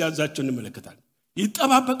እንደኑ ሲያዛቸው እንመለከታለን።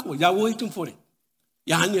 ይጠባበቁ ያ ወይቱን ፎሬ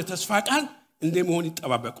ያን የተስፋ ቃል እንደሚሆን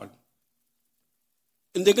ይጠባበቃሉ።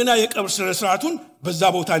 እንደገና የቀብር ስነ ስርዓቱን በዛ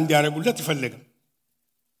ቦታ እንዲያረጉለት ይፈልጋል።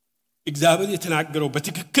 እግዚአብሔር የተናገረው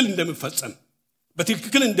በትክክል እንደሚፈጸም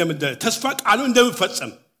በትክክል ተስፋ ቃሉ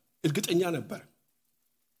እንደሚፈጸም እርግጠኛ ነበር።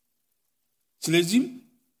 ስለዚህ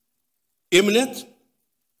እምነት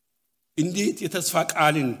እንዴት የተስፋ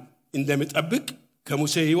ቃልን እንደሚጠብቅ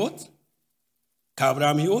ከሙሴ ሕይወት፣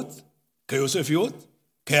 ከአብርሃም ሕይወት፣ ከዮሴፍ ሕይወት፣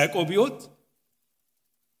 ከያዕቆብ ሕይወት፣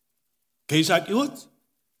 ከይስሐቅ ሕይወት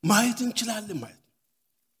ማየት እንችላለን ማለት ነው።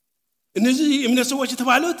 እነዚህ እምነት ሰዎች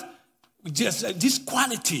የተባሉት this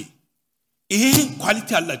quality ይሄ ኳሊቲ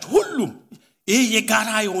አላቸው። ሁሉም ይሄ የጋራ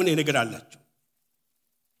የሆነ ነገር አላቸው።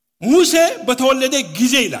 ሙሴ በተወለደ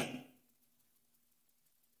ጊዜ ይላል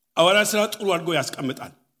ሐዋርያት ሥራ ጥሩ አድርጎ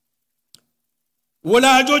ያስቀምጣል።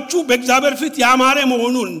 ወላጆቹ በእግዚአብሔር ፊት ያማረ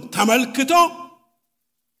መሆኑን ተመልክቶ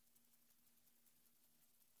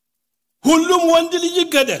ሁሉም ወንድ ልጅ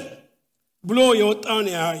ይገደል ብሎ የወጣውን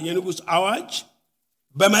የንጉሥ አዋጅ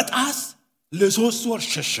በመጣስ ለ3 ወር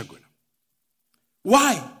ሸሸጉ ነው።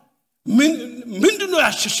 ዋይ ምንድነው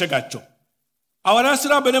ያሸሸጋቸው? ሐዋርያት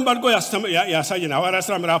ሥራ በደንብ አድርጎ ያሳየናል። ሐዋርያት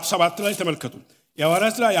ሥራ ምዕራፍ 7 ላይ ተመልከቱ።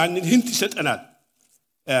 የሐዋርያት ሥራ ያንን ሂንት ይሰጠናል።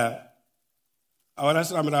 ሐዋርያት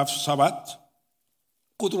ሥራ ምዕራፍ 7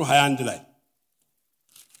 ቁጥር 21 ላይ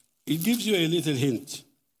it gives you a little hint።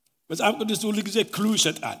 መጽሐፍ ቅዱስ ሁሉ ጊዜ ክሉ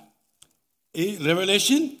ይሰጣል።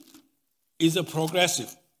 revelation is a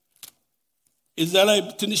progressive እዛ ላይ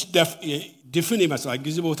ትንሽ ድፍን ይመስላል።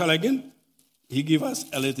 ጊዜ ቦታ ላይ ግን he give us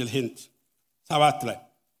a little hint። 7 ላይ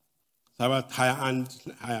 7 21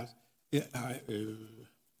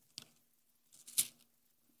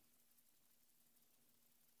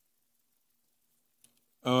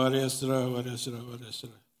 ሐዋርያት ሥራ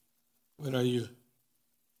where are you?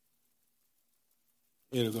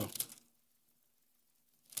 Here you go።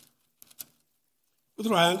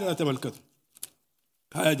 ቁጥር 21 ላይ ተመልከቱ።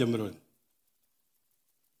 20 ጀምሮ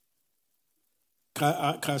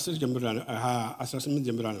ከ10 ጀምሮ 18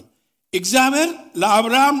 ጀምሮ ነው። እግዚአብሔር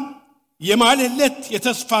ለአብርሃም የማለለት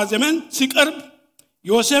የተስፋ ዘመን ሲቀርብ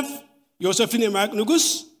ዮሴፍን የማያውቅ ንጉሥ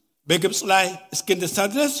በግብጽ ላይ እስኪነሳ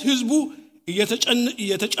ድረስ ሕዝቡ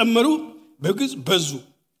እየተጨመሩ በግብጽ በዙ።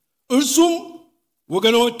 እርሱም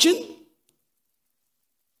ወገኖችን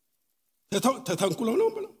ተተንኩለው ነው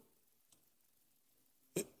ብለው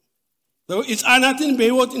ሕፃናትን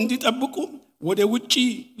በሕይወት እንዲጠብቁ ወደ ውጪ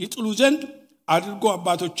ይጥሉ ዘንድ አድርጎ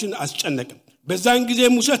አባቶችን አስጨነቀ። በዛን ጊዜ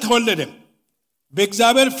ሙሴ ተወለደ፣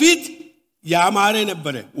 በእግዚአብሔር ፊት ያማረ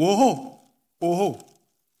ነበር። ኦሆ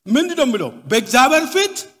ምንድነው ብለው በእግዚአብሔር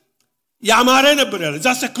ፊት ያማረ ነበር።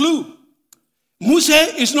 that's a clue. ሙሴ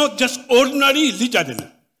is not just ordinary ልጅ አይደለም።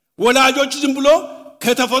 ወላጆች ዝም ብሎ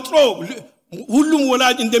ከተፈጥሮ ሁሉም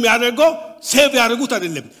ወላጅ እንደሚያደርገው ሴቭ ያደርጉት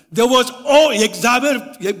አይደለም። there was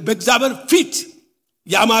በእግዚአብሔር ፊት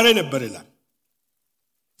ያማረ ነበር ይላል።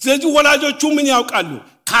 ስለዚህ ወላጆቹ ምን ያውቃሉ?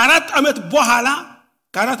 ከ400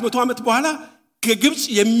 ዓመት በኋላ ከግብጽ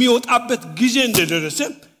የሚወጣበት ጊዜ እንደደረሰ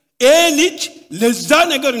ልጅ ለዛ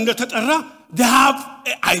ነገር እንደተጠራ they have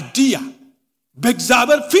an idea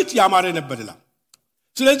በእግዚአብሔር ፊት ያማረ ነበር ይላል።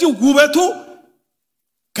 ስለዚህ ውበቱ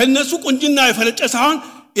ከነሱ ቁንጅና የፈለጨ ሳይሆን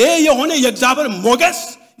የሆነ የእግዚአብሔር ሞገስ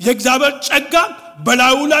የእግዚአብሔር ጸጋ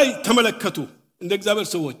በላዩ ላይ ተመለከቱ እንደ እግዚአብሔር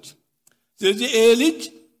ሰዎች። ስለዚህ ልጅ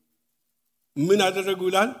ምን አደረጉ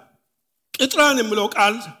ይላል? ቅጥራን የሚለው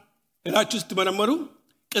ቃል እላችሁ ስትመረመሩ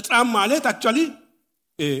ቅጥራን ማለት actually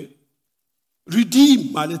redeem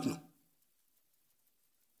ማለት ነው።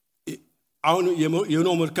 አሁን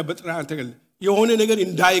የኖህ መርከብ በጥራን ተገለ የሆነ ነገር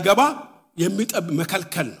እንዳይገባ የሚጠብ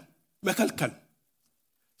መከልከል ነው።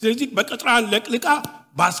 ስለዚህ በቅጥራን ለቅልቃ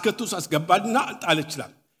ባስከቱስ አስገባልና ጣለች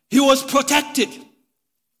ይችላል። he was protected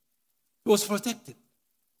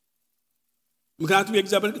ምክንያቱም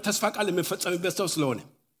የእግዚአብሔር ተስፋ ቃል የሚፈጸምበት ሰው ስለሆነ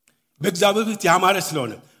በእግዚአብሔር ፊት ያማረ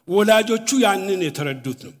ስለሆነ ወላጆቹ ያንን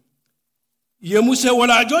የተረዱት ነው። የሙሴ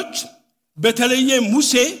ወላጆች በተለየ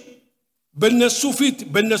ሙሴ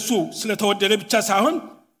በእነሱ ስለተወደደ ብቻ ሳይሆን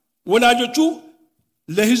ወላጆቹ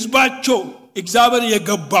ለሕዝባቸው እግዚአብሔር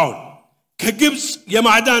የገባውን ከግብጽ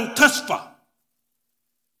የማዳን ተስፋ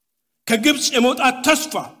ከግብጽ የመውጣት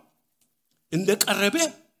ተስፋ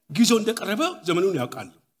ጊዜው እንደቀረበ ዘመኑን ያውቃሉ።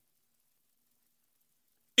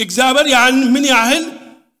 እግዚአብሔር ያን ምን ያህል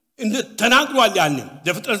ተናግሯል። ያንን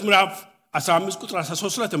ዘፍጥረት ምዕራፍ 15 ቁጥር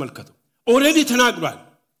 13 ላይ ተመልከቱ። ኦሬዲ ተናግሯል።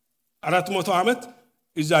 400 ዓመት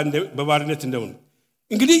እዛ በባርነት እንደሆነ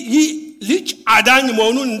እንግዲህ ይህ ልጅ አዳኝ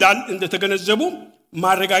መሆኑን እንደተገነዘቡ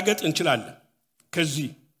ማረጋገጥ እንችላለን። ከዚህ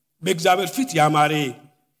በእግዚአብሔር ፊት ያማረ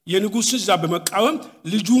የንጉሥ ዛ በመቃወም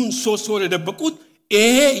ልጁን 3 ወር የደበቁት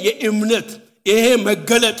የእምነት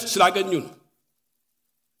መገለጥ ስላገኙ ነው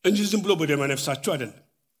እንጂ ዝም ብሎ በደመ ነፍሳቸው አይደለም።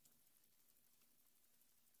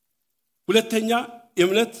 ሁለተኛ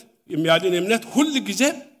የሚያድን እምነት ሁሉ ጊዜ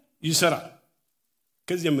ይሰራል።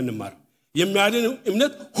 ከዚህ የምንማረው የሚያድን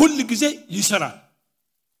እምነት ሁሉ ጊዜ ይሰራል።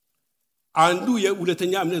 አንዱ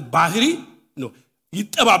የሁለተኛ እምነት ባህሪ ነው።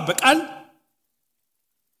 ይጠባበቃል፣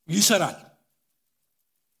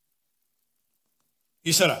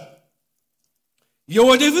 ይሰራል።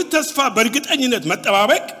 የወደፊት ተስፋ በእርግጠኝነት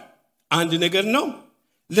መጠባበቅ አንድ ነገር ነው።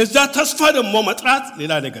 ለዛ ተስፋ ደግሞ መጥራት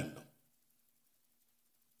ሌላ ነገር ነው።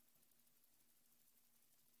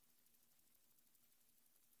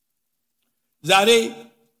 ዛሬ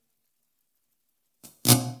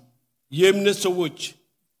የእምነት ሰዎች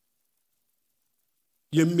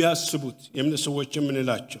የሚያስቡት የእምነት ሰዎች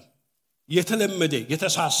የምንላቸው የተለመደ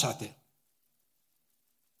የተሳሳተ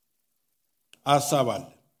ሐሳብ አለ።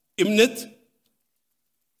 እምነት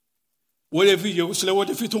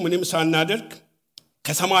ወደፊቱ ምንም ሳናደርግ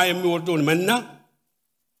ከሰማይ የሚወርደውን መና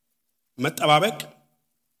መጠባበቅ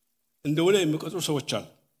እንደሆነ የሚቆጥሩ ሰዎች አሉ።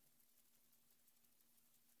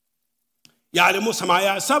 ያ ደግሞ ሰማያዊ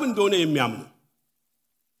ሐሳብ እንደሆነ የሚያምኑ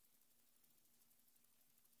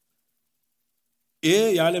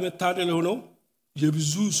ያለ መታደል ሆኖ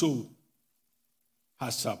የብዙ ሰው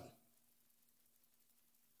ሐሳብ።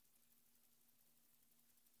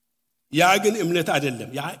 ያ ግን እምነት አይደለም።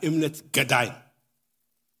 ያ እምነት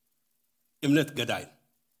ገዳይ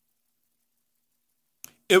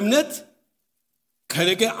እምነት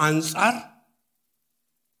ከነገ አንፃር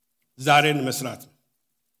ዛሬን መስራት ነው።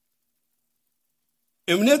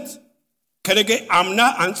 እምነት ከነገ አምና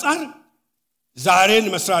አንፃር ዛሬን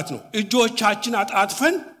መስራት ነው። እጆቻችን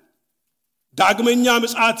አጣጥፈን ዳግመኛ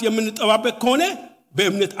ምጽአት የምንጠባበቅ ከሆነ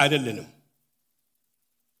በእምነት አይደለንም።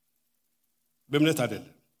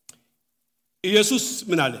 ኢየሱስ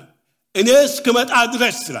ምን አለ? እኔ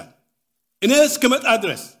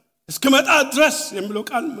እስክመጣ ድረስ የሚለው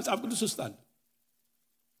ቃል መጽሐፍ ቅዱስ ውስጥ አለ።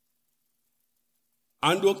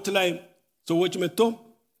 አንድ ወቅት ላይ ሰዎች መጥተው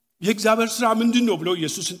የእግዚአብሔር ሥራ ምንድነው ብለው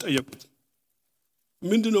ኢየሱስን ጠየቁት።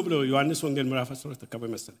 ምንድነው ብለው ዮሐንስ ወንጌል ምዕራፍ 12 አካባቢ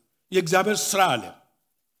መሰለኝ። የእግዚአብሔር ሥራ አለ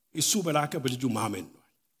እሱ በላከ በልጁ ማመን ነው።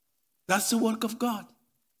 that's the work of God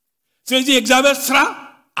ስለዚህ የእግዚአብሔር ሥራ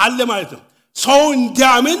አለ ማለት ነው ሰው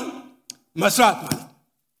እንዲያምን መስራት ማለት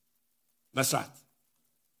መስራት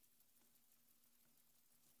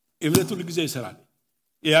እምነት ሁሉ ጊዜ ይሰራል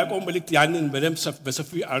የያዕቆብ መልእክት ያንን በደንብ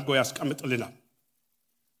በሰፊ አድርጎ ያስቀምጥልናል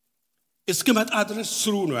እስከመጣ ድረስ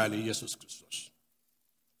ስሩ ነው ያለ ኢየሱስ ክርስቶስ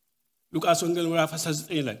ሉቃስ ወንጌል ምዕራፍ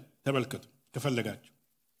 19 ላይ ተመልከቱ ከፈለጋችሁ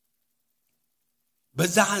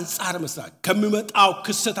በዛ አንፃር መስራት ከሚመጣው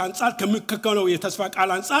ክስተት አንፃር ከሚከከለው የተስፋ ቃል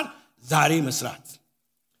አንፃር ዛሬ መስራት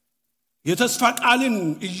የተስፋ ቃልን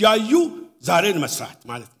እያዩ ዛሬን መስራት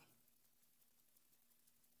ማለት ነው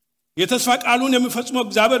የተስፋ ቃሉን የሚፈጽመው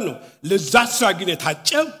እግዚአብሔር ነው ለዛ ስራ ግን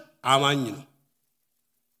የታጨው አማኝ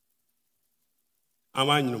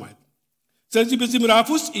ነው ማለት ስለዚህ በዚህ ምዕራፍ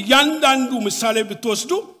ውስጥ እያንዳንዱ ምሳሌ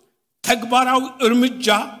ብትወስዱ ተግባራዊ እርምጃ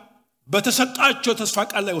በተሰጣቸው ተስፋ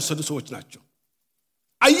ቃል ላይ ወሰዱ ሰዎች ናቸው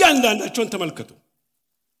እያንዳንዳቸውን ተመልከቱ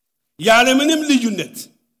ያለ ምንም ልዩነት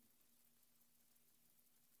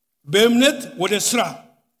በእምነት ወደ ስራ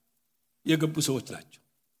የገቡ ሰዎች ናቸው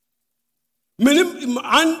ምንም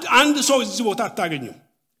አንድ ሰው እዚህ ቦታ አታገኙ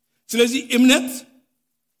ስለዚህ እምነት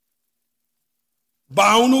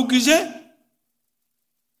በአሁኑ ጊዜ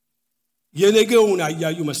የነገውን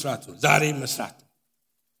አያዩ መስራት ነው ዛሬ መስራት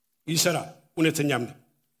ይሰራል እውነተኛ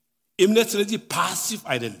እምነት ስለዚህ ፓሲቭ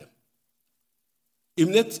አይደለም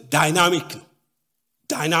እምነት ዳይናሚክ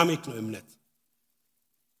ነው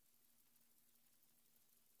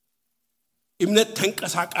እምነት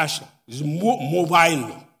ተንቀሳቃሽ ነው ሞባይል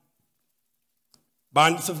ነው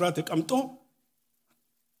በአንድ ስፍራ ተቀምጦ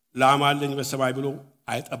ላማለኝ በሰማይ ብሎ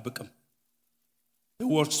አይጠብቅም it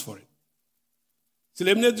works for it ስለ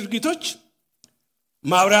እምነት ድርጊቶች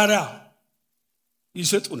ማብራሪያ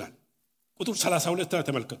ይሰጡናል ቁጥር 32 ላይ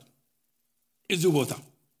ተመልከቱ እዚህ ቦታ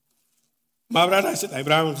ማብራሪያ ይሰጣል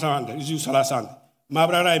ኢብራሂም 31 እዚህ 31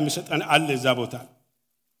 ማብራሪያ የሚሰጠን አለ እዛ ቦታ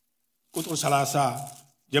ቁጥር 30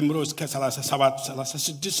 ጀምሮ እስከ 37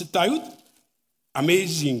 36 ስታዩት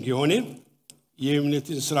አሜዚንግ የሆነ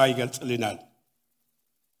የእምነትን ሥራ ይገልጽልናል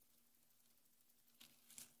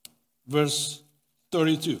verse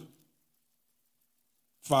 32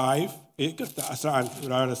 5 ይቅርታ 11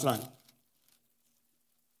 ራራ 11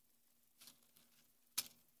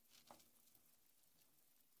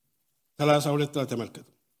 32 ተመልከቱ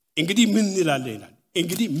እንግዲህ ምን እንላለን ይላል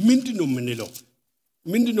እንግዲህ ምንድነው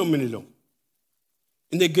የምንለው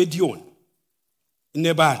እነ ገዲዮን እነ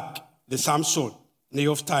ባርቅ ለሳምሶን እነ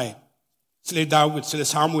ዮፍታይ ስለ ዳዊት ስለ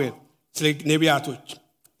ሳሙኤል ስለ ነቢያቶች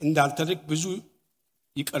እንዳልተረክ ብዙ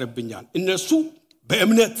ይቀርብኛል እነሱ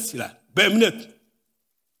በእምነት ይላል በእምነት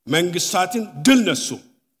መንግስታትን ድል ነሱ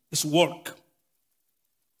is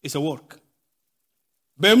a work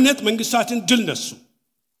በእምነት መንግስታትን ድል ነሱ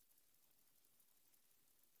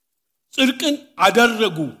ጽድቅን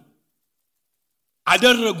አደረጉ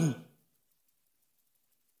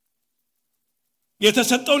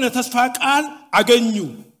የተሰጠውን የተስፋ ቃል አገኙ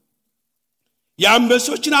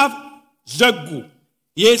የአንበሶችን አፍ ዘጉ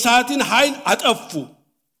የእሳትን ኃይል አጠፉ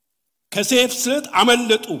ከሰይፍ ስለት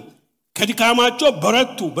አመለጡ ከድካማቸው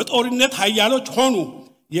በረቱ በጦርነት ኃያሎች ሆኑ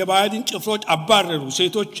የባዕድን ጭፍሮች አባረሩ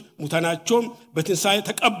ሴቶች ሙታናቸውን በትንሣኤ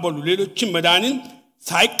ተቀበሉ ሌሎችም መዳንን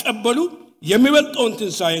ሳይቀበሉ የሚበልጠውን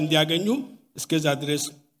ትንሣኤ እንዲያገኙ እስከዛ ድረስ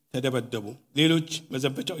ተደበደቡ ሌሎች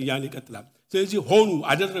መዘበቻው እያለ ይቀጥላል ስለዚህ ሆኑ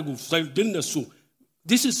አደረጉ ድል ነሱ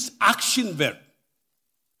this is action verb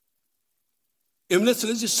እምነት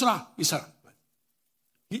ስለዚህ ስራ ይሰራል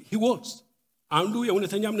he works አንዱ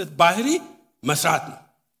የእውነተኛ እምነት ባህሪ መስራት ነው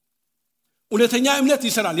እውነተኛ እምነት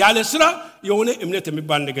ይሰራል ያለ ስራ የሆነ እምነት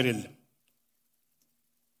የሚባል ነገር የለም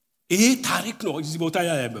ይሄ ታሪክ ነው እዚህ ቦታ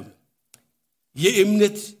ያያየው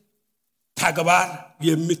የእምነት ተግባር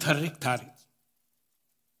የሚተርክ ታሪክ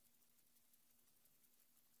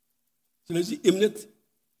ስለዚህ እምነት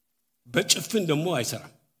በጭፍን ደግሞ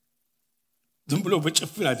አይሰራም ዝም ብሎ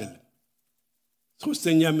በጭፍን አይደለም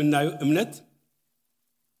ሶስተኛ የምናየው እምነት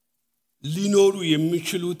ሊኖሩ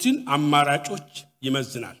የሚችሉትን አማራጮች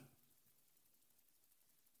ይመዝናል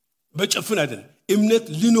በጭፍን አይደለም እምነት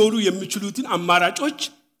ሊኖሩ የሚችሉትን አማራጮች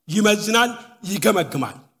ይመዝናል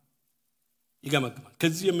ይገመግማል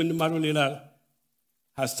ከዚህ የምንማረው ሌላ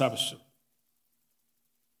ሐሳብ እሱ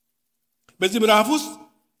በዚህ ምዕራፍ ውስጥ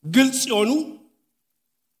ግልጽ የሆኑ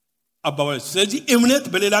አባባሎች ስለዚህ እምነት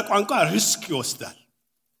በሌላ ቋንቋ ሪስክ ይወስዳል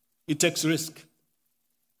it takes risk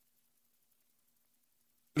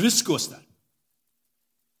ይወስዳል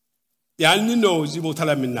ያንን ነው እዚህ ቦታ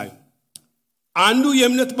ላይ የምናየው አንዱ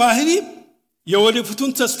የእምነት ባህሪ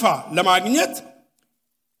የወደፊቱን ተስፋ ለማግኘት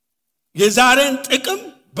የዛሬን ጥቅም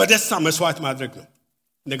በደስታ መስዋዕት ማድረግ ነው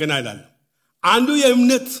እንደገና ይላል አንዱ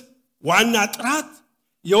የእምነት ዋና ጥራት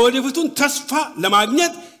የወደፊቱን ተስፋ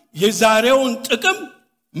ለማግኘት የዛሬውን ጥቅም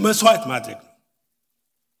መስዋዕት ማድረግ ነው።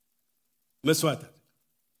 መስዋዕት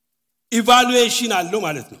ኢቫሉዌሽን አለው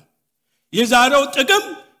ማለት ነው። የዛሬው ጥቅም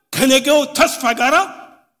ከነገው ተስፋ ጋር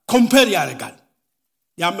ኮምፔር ያደርጋል፣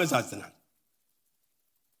 ያመዛዝናል።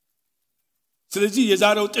 ስለዚህ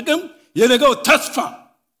የዛሬው ጥቅም የነገው ተስፋ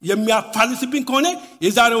የሚያፋልስብኝ ከሆነ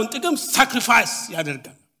የዛሬውን ጥቅም ሳክሪፋይስ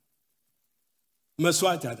ያደርጋል፣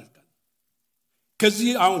 መስዋዕት ያደርጋል። ከዚህ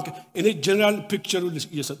አሁን እኔ ጀነራል ፒክቸሩ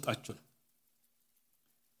እየሰጣችሁ ነው።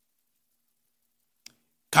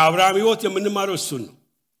 ከአብርሃም ሕይወት የምንማረው እሱን ነው።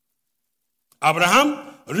 አብርሃም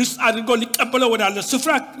ርስት አድርጎ ሊቀበለው ወዳለ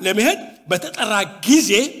ስፍራ ለመሄድ በተጠራ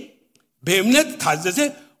ጊዜ በእምነት ታዘዘ።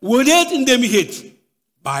 ወዴት እንደሚሄድ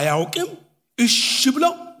ባያውቅም እሺ ብሎ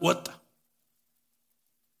ወጣ።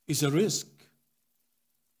 is a risk።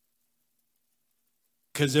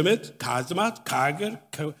 ከዘመድ ከአዝማት ከሀገር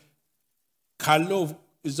ካለው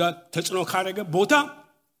እዛ ተጽዕኖ ካደረገ ቦታ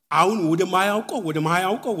አሁን ወደ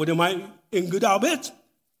ማያውቀው እንግዳ ቤት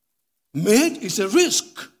መሄድ is a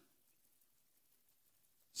risk።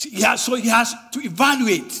 So he has to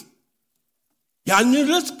evaluate ያንን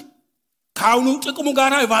risk ካሁኑ ጥቅሙ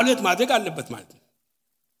ጋር evaluate ማድረግ አለበት ማለት ነው።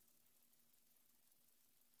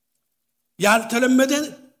 ያልተለመደ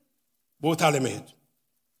ቦታ ለመሄድ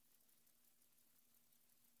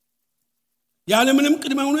ያለምንም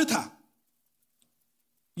ቅድመ ሁኔታ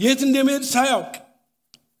የት እንደሚሄድ ሳያውቅ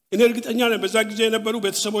እኔ እርግጠኛ ነኝ በዛ ጊዜ የነበሩ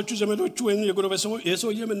ቤተሰቦቹ ዘመዶቹ ወይም የጎረቤት ሰዎች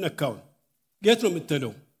የሰውዬ ምን ነካው የት ነው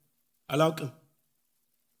የምትሄደው አላውቅም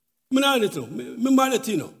ምን አይነት ነው ምን ማለት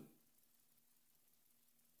ነው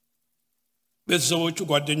ቤተሰቦቹ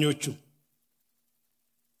ጓደኞቹ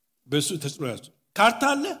በሱ ተጽሏል ካርታ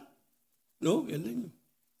አለ ነው የለኝም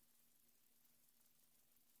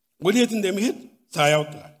ወዴት እንደሚሄድ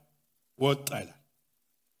ሳያውቅ ወጣ ይላል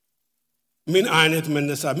ምን አይነት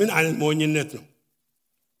መነሳ ምን አይነት ሞኝነት ነው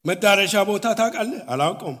መዳረሻ ቦታ ታውቃለህ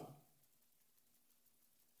አላውቀውም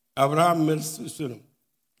አብርሃም መልስ እሱ ነው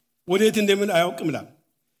ወዴት እንደምን አያውቅም ላ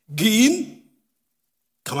ግን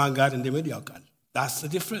ከማን ጋር እንደሚሄድ ያውቃል that's the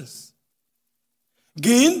difference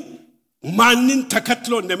ግን ማንን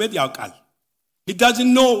ተከትሎ እንደሚሄድ ያውቃል he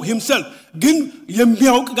doesn't know himself ግን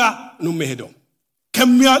የሚያውቅ ጋር ነው የሚሄደው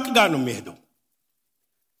ከሚያውቅ ጋር ነው የሚሄደው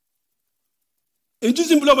እንጂ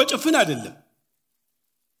ዝም ብሎ በጭፍን አይደለም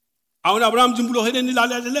አሁን አብርሃም ዝም ብሎ ሄደን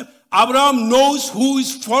ይላል አይደለም አብርሃም knows who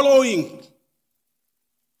is following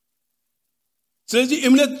ስለዚህ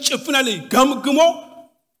እምነት ጭፍን አለ ገምግሞ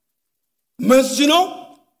መዝኖ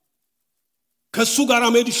ከሱ ጋር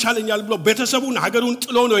መሄድ ይሻለኛል ብሎ ቤተሰቡን ሀገሩን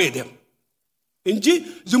ጥሎ ነው ሄደው እንጂ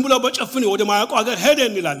ዝም ብሎ በጭፍን ወደ ማያውቀው ሀገር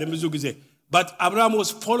ሄደን ይላል ብዙ ጊዜ but Abraham was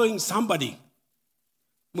following somebody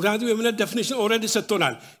ምክንያቱም የእምነት ዴፊኒሽን ኦልሬዲ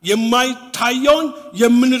ሰጥቶናል የማይታየውን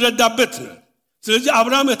የምንረዳበት ነው ስለዚህ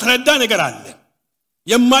አብርሃም የተረዳ ነገር አለ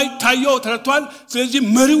የማይታየው ተረቷል ስለዚህ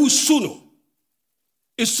መሪው እሱ ነው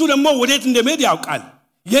እሱ ደግሞ ወዴት እንደሚሄድ ያውቃል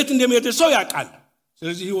የት እንደሚሄድ ሰው ያውቃል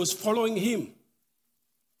ስለዚህ he was following him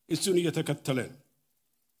እሱን እየተከተለ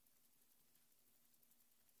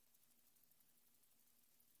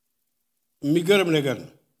የሚገርም ነገር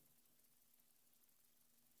ነው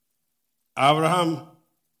አብርሃም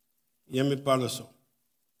የሚባለው ሰው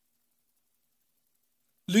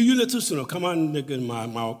ልዩነቱ እሱ ነው ከማን ነገር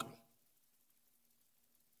ማወቅ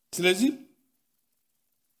ስለዚህ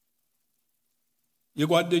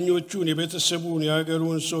የጓደኞቹን የቤተሰቡን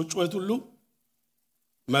የሀገሩን ሰው ጩኸት ሁሉ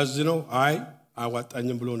መዝነው አይ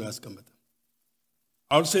አዋጣኝም ብሎ ነው ያስቀመጠው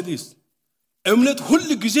I'll say this እምነት ሁሉ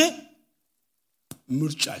ጊዜ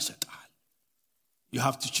ምርጫ ይሰጣል you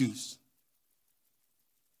have to choose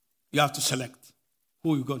you have to select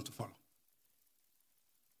who you going to follow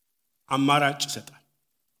አማራጭ ይሰጣል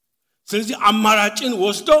ስለዚህ አማራጭን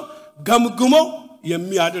ወስዶ ገምግሞ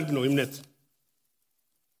የሚያደርግ ነው እምነት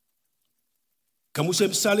ከሙሴ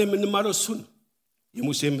ምሳሌ የምንማረው እሱን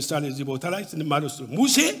የሙሴ ምሳሌ እዚህ ቦታ ላይ ስንማረው እሱ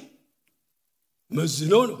ሙሴ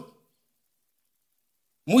መዝኖ ነው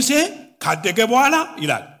ሙሴ ካደገ በኋላ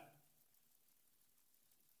ይላል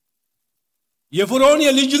የፈርዖን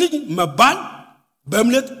የልጅ ልጅ መባል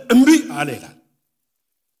በእምነት እምቢ አለ ይላል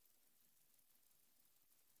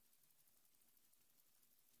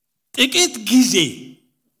ጥቂት ጊዜ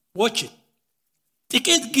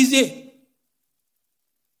ጥቂት ጊዜ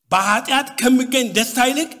በኃጢአት ከሚገኝ ደስታ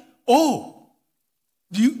ይልቅ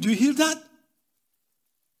do you hear that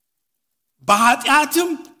በኃጢአትም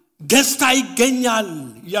ደስታ ይገኛል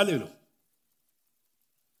እያለ ነው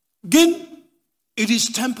ግን it is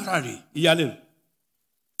temporary እያለ ነው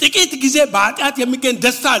ጥቂት ጊዜ በኃጢአት የሚገኝ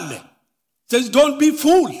ደስታ አለ ስለዚህ don't be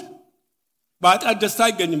fool በኃጢአት ደስታ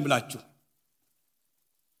አይገኝም ብላችሁ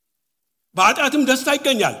በኃጢአትም ደስታ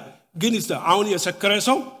ይገኛል። ግን አሁን የሰከረ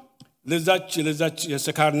ሰው ለዛች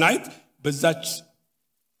የሰካር ናይት በዛች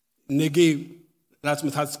ነገ ራስ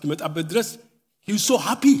ምታት እስኪመጣበት ድረስ he was so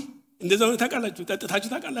happy እንደዛ ነው። ታውቃላችሁ፣ ጠጥታችሁ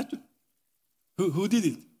ታውቃላችሁ? who did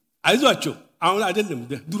it? አይዟችሁ አሁን አይደለም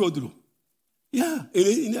ድሮ ያ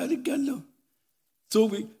እኔ አድርጋለሁ። so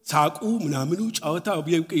ሳቁ ምናምኑ ጫወታ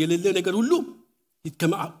የሌለ ነገር ሁሉ it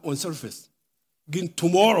come up on surface። ግን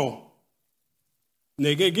tomorrow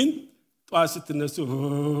ነገ ግን ጧት ስትነሱ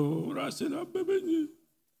ራስን አበበኝ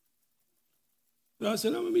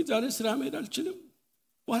ራስን አመመኝ ዛሬ ስራ መሄድ አልችልም።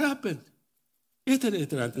 what happened?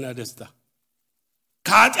 የትናንትና ደስታ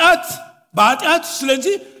በኃጢአት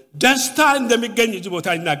ስለዚህ ደስታ እንደሚገኝ እዚህ ቦታ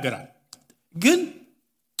ይናገራል። ግን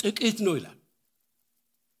ጥቂት ነው ይላል።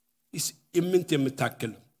 ኢምንት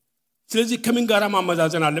የምታክል። ስለዚህ ከምን ጋር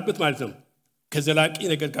ማመዛዘን አለበት ማለት ነው? ከዘላቂ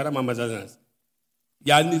ነገር ጋር ማመዛዘን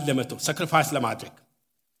ያንን ለመተው ሳክሪፋይስ ለማድረግ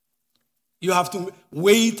you have to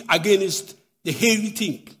wait against the heavy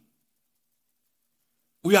thing.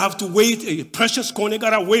 we have to wait a precious ከሆነ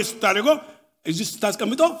ጋር waste ታደርገው እዚህ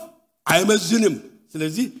ስታስቀምጠው አይመዝንም።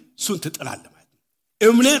 ስለዚህ እሱን ትጥላለህ ማለት ነው።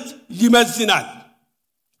 እምነት ይመዝናል፣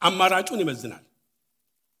 አማራጩን ይመዝናል።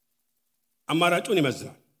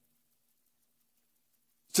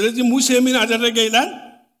 ስለዚህ ሙሴ ምን አደረገ ይላል?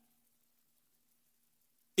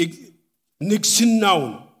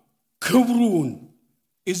 ንግስናውን፣ ክብሩን፣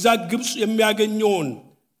 እዛ ግብጽ የሚያገኘውን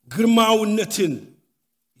ግርማውነትን፣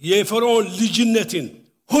 የፈርዖን ልጅነትን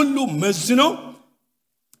ሁሉ መዝኖ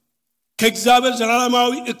ከእግዚአብሔር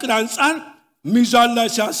ዘላለማዊ እቅድ አንፃር ሚዛን ላይ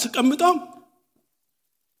ሲያስቀምጠው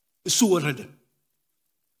እሱ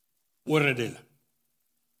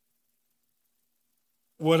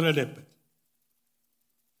ወረደበት።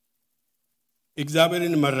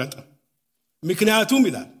 እግዚአብሔርን መረጠ። ምክንያቱም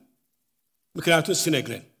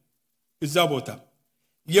ሲነግረን እዛ ቦታ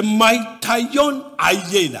የማይታየውን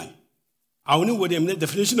አየ ይላል። አሁንም ወደ እምነት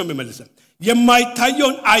ዴፊኒሽን ነው የሚመልሰው።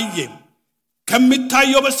 የማይታየውን አየ፣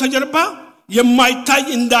 ከሚታየው በስተጀርባ የማይታይ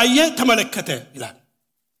እንዳየ ተመለከተ ይላል።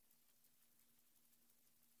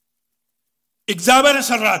 እግዚአብሔር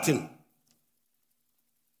ሰራትን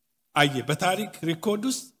አየ። በታሪክ ሪኮርድ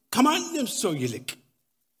ውስጥ ከማንም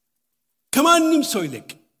ሰው ይልቅ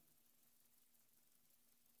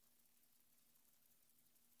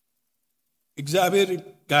እግዚአብሔር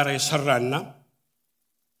ጋር የሰራና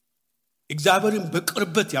እግዚአብሔርን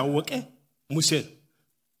በቅርበት ያወቀ ሙሴ ነው።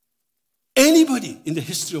 anybody in the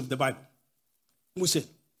history of the Bible ሙሴ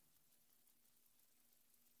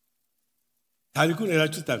ታሪኩን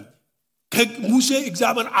ያላችሁታል። ከሙሴ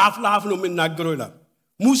እግዚአብሔር አፍ ለአፍ ነው የሚናገረው ይላል።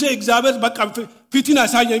 ሙሴ እግዚአብሔር በቃ ፊትን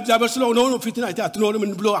ያሳየን እግዚአብሔር ስለሆነ ነው ፊትን አትኖርም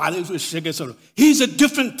ብሎ አለሱ ሸገሰው። he is a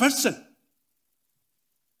different person።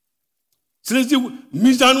 ስለዚህ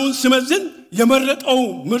ሚዛኑን ሲመዝን የመረጠው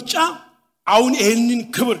ምርጫ አሁን ይሄንን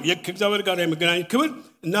ክብር ከእግዚአብሔር ጋር የሚገናኝ ክብር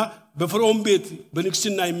እና በፈርዖን ቤት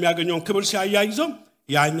በንግስና የሚያገኘውን ክብር ሲያያይዘው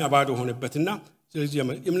ያኛ ባዶ ሆነበትና ስለዚህ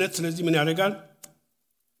እምነት ስለዚህ ምን ያደርጋል?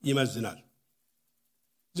 ይመዝናል።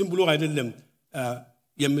 ዝም ብሎ አይደለም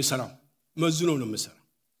የሚሰራው፣ መዝኖ ነው የሚሰራው።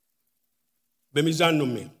 በሚዛን ነው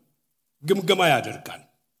የሚል ግምገማ ያደርጋል።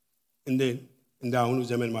 እንደ አሁኑ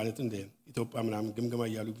ዘመን ማለት እንደ ኢትዮጵያ ምናምን ግምገማ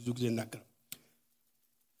እያሉ ብዙ ጊዜ እናገራል።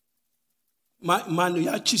 ማን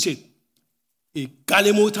ያቺ ሴት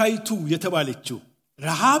ጋለሞታይቱ የተባለችው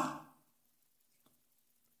ረሃብ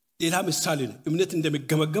ሌላ ምሳሌ ነው። እምነት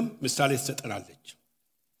እንደሚገመገም ምሳሌ ትሰጠናለች።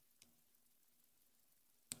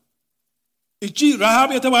 እቺ ረሃብ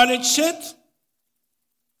የተባለች ሴት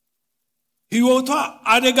ህይወቷ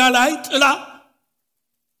አደጋ ላይ ጥላ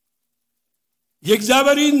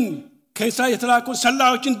የእግዚአብሔርን ከእስራኤል የተላኩ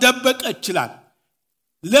ሰላዮችን ደበቀች ይችላል።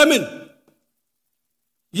 ለምን?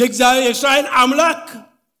 የእስራኤል አምላክ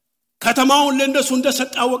ከተማውን ለነሱ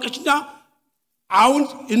እንደሰጣወቀችና አሁን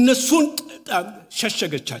እነሱን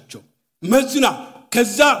ሸሸገቻቸው መዝና።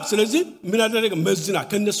 ከዛ ስለዚህ ምን አደረገ? መዝና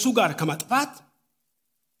ከነሱ ጋር ከማጥፋት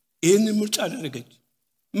ይህንን ምርጫ አደረገች።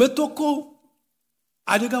 መጥቶኮ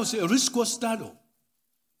አደጋው ሪስክ ወስዳለሁ።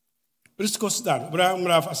 ዕብራውያን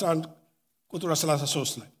ምዕራፍ 11 ቁጥር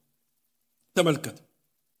 33 ላይ ተመልከቱ።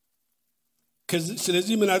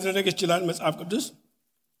 ስለዚህ ምን አደረገች ይላል መጽሐፍ ቅዱስ?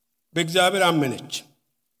 በእግዚአብሔር አመነች፣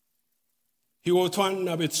 ህይወቷንና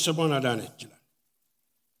ቤተሰቧን አዳነች ይላል።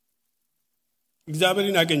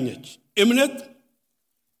 እግዚአብሔርን አገኘች። እምነት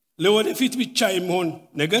ለወደፊት ብቻ የሚሆን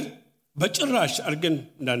ነገር በጭራሽ አድርገን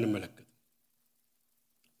እንዳንመለከት።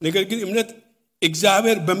 ነገር ግን እምነት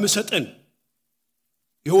እግዚአብሔር በሚሰጠን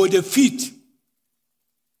የወደፊት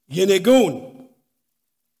የነገውን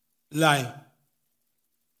ላይ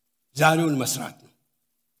ዛሬውን መስራት ነው።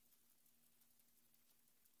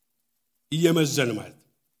 እየመዘን ማለት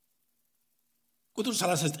ቁጥር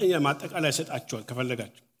 39 ማጠቃለያ ሰጣቸዋል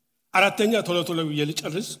ከፈለጋችሁ። አራተኛ ቶሎ ቶሎ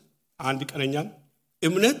ይልጨርስ አንድ ቀረኛም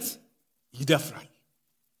እምነት ይደፍራል።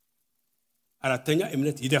 አራተኛ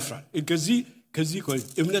እምነት ይደፍራል። ከዚህ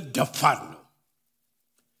እምነት ደፋር ነው።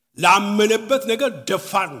 ላመነበት ነገር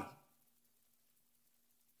ደፋር ነው።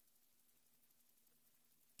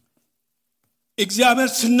 እግዚአብሔር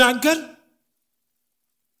ሲናገር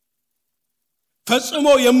ፈጽሞ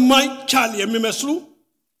የማይቻል የሚመስሉ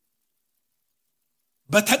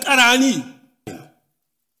በተቀራኒ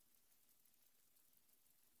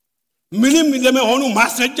ምንም ለመሆኑ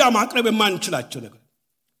ማስረጃ ማቅረብ የማንችላቸው ነገር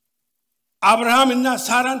አብርሃምና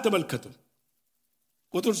ሳራን ተመልከቱ።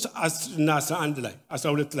 ቁጥር 10 እና 11 ላይ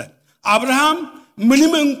 12 ላይ አብርሃም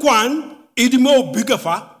ምንም እንኳን እድሜው ቢገፋ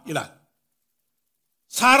ይላል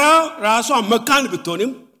ሳራ ራሷ መካን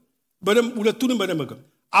ብትሆንም ሁለቱንም በደመገ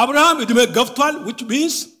አብርሃም እድሜ ገፍቷል which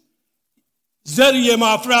means ዘር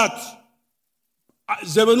የማፍራት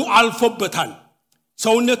ዘመኑ አልፎበታል።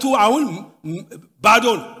 ሰውነቱ አሁን ባዶ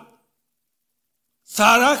ነው።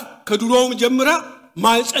 ሳራ ከድሮም ጀምራ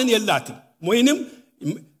ማህፀን የላትም ወይንም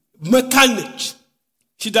መካን ነች።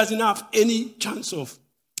 she doesn't have any chance of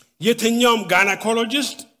የትኛውም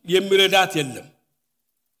ጋይናኮሎጂስት የሚረዳት የለም።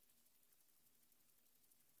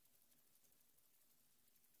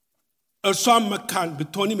 እርሷም መካን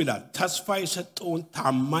ብትሆንም ይላል ተስፋ የሰጠውን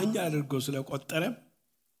ታማኝ አድርጎ ስለቆጠረ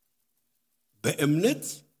በእምነት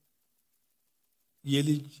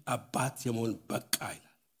የልጅ አባት የመሆን በቃ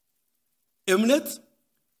ይላል። እምነት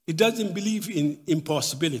it doesn't believe in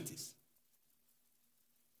impossibilities.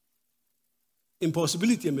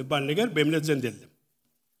 impossibility የሚባል ነገር በእምነት ዘንድ የለም።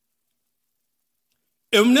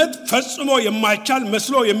 እምነት ፈጽሞ የማይቻል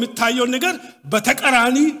መስሎ የሚታየው ነገር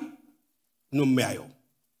በተቀራኒ ነው የሚያየው።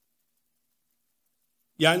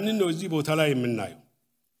 ያንን ነው እዚህ ቦታ ላይ የምናየው።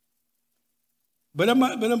 በለማ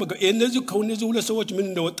እነዚህ ከነዚህ ሁለት ሰዎች ምን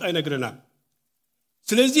እንደወጣ ይነግረናል።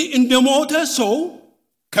 ስለዚህ እንደሞተ ሰው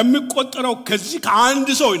ከሚቆጠረው ከዚህ ከአንድ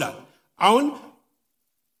ሰው ይላል አሁን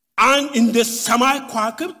እንደ ሰማይ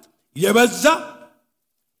ከዋክብት የበዛ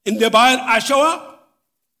እንደ ባህር አሸዋ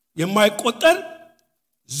የማይቆጠር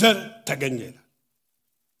ዘር ተገኘ ይላል።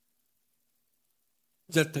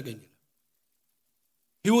 ዘር ተገኘ።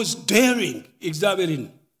 he was daring እግዚአብሔርን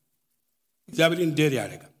ዴር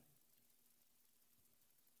ያደረገ።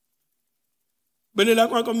 በሌላ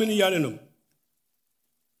ቋንቋ ምን እያለ ነው?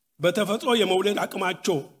 በተፈጥሮ የመውለድ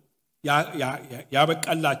አቅማቸው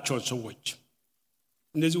ያበቃላቸው ሰዎች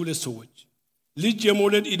እነዚህ ሁለት ሰዎች ልጅ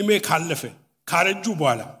የመውለድ እድሜ ካለፈ ካረጁ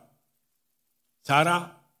በኋላ ሳራ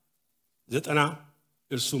 90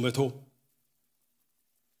 እርሱ 100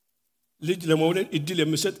 ልጅ ለመውለድ እድል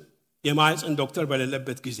የሚሰጥ የማህፀን ዶክተር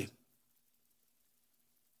በሌለበት ጊዜ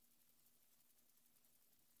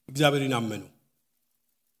እግዚአብሔርን አመኑ።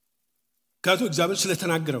 ካቶ እግዚአብሔር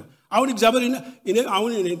ስለተናገረው አሁን እግዚአብሔር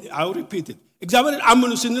አሁን ሪፒትድ እግዚአብሔርን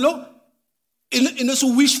አመኑ ስንለው እነሱ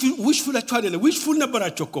ዊሽፉላቸው አይደለም። ዊሽፉል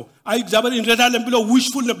ነበራቸው እኮ እግዚአብሔር እንረዳለን ብለው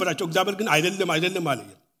ዊሽፉል ነበራቸው። እግዚአብሔር ግን አይደለም አለ።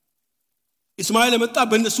 እስማኤል የመጣ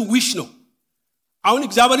በእነሱ ዊሽ ነው። አሁን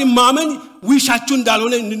እግዚአብሔርን ማመን ዊሻችሁ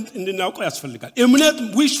እንዳልሆነ እንድናውቀው ያስፈልጋል። እምነት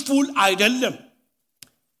ዊሽፉል አይደለም።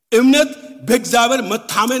 እምነት በእግዚአብሔር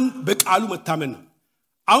መታመን በቃሉ መታመን ነው።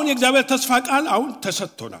 አሁን የእግዚአብሔር ተስፋ ቃል አሁን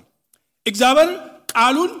ተሰጥቶናል። እግዚአብሔር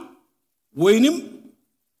ቃሉን ወይንም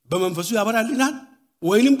በመንፈሱ ያበራልናል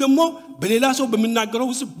ወይንም ደግሞ በሌላ ሰው በሚናገረው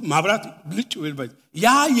ውስጥ ማብራት ብልጭ ይልባል። ያ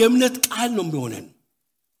የእምነት ቃል ነው የሚሆነን።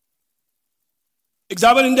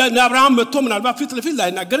 እግዚአብሔር እንደ አብርሃም መጥቶ ምናልባት ፊት ለፊት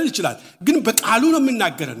ላይናገረን ይችላል፣ ግን በቃሉ ነው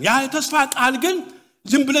የሚናገረን። ያ የተስፋ ቃል ግን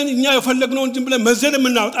ዝም ብለን እኛ የፈለግነውን ዝም ብለን መዘን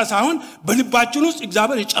የምናወጣ ሳይሆን በልባችን ውስጥ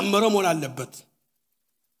እግዚአብሔር የጨመረ መሆን አለበት።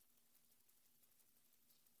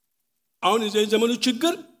 አሁን የዘመኑ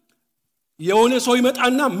ችግር የሆነ ሰው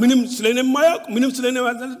ይመጣና ምንም ስለነማያውቅ ምንም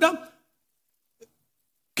ስለነማያልዳ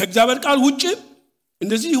ከእግዚአብሔር ቃል ውጪ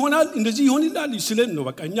እንደዚህ ይሆናል እንደዚህ ይሆን ይላል ይስለን ነው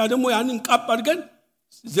በቃ። እኛ ደግሞ ያንን ቃብ አድርገን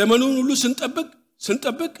ዘመኑን ሁሉ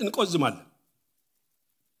ስንጠብቅ እንቆዝማለን።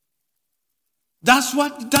 that's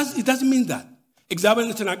what it doesn't mean that እግዚአብሔር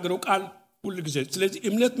ለተናገረው ቃል ሁሉ ጊዜ ስለዚህ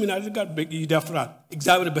እምነት ምን ያደርጋል? ይደፍራል።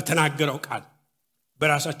 እግዚአብሔር በተናገረው ቃል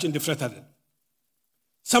በራሳችን ድፍረት አለን።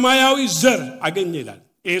 ሰማያዊ ዘር አገኘ ይላል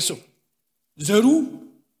ኤሶ ዘሩ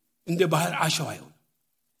እንደ ባህር አሸዋ ይሆን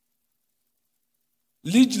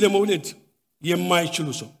ልጅ ለመውለድ የማይችሉ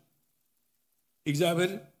ሰው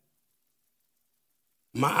እግዚአብሔር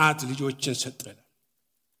ማአት ልጆችን ሰጠ።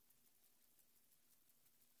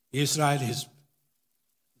 የእስራኤል ሕዝብ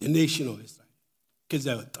the nation of Israel ከዛ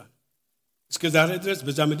ወጣ እስከ ዛሬ ድረስ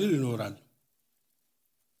በዛ ምድር ይኖራል።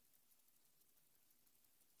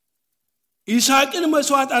 ይስሐቅን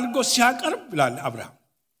መስዋዕት አድርጎ ሲያቀርብ ይላል አብርሃም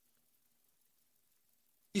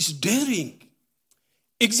is daring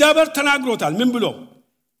እግዚአብሔር ተናግሮታል ምን ብሎ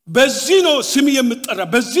በዚህ ነው ስም የምትጠራ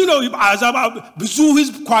በዚህ ነው አዛባ ብዙ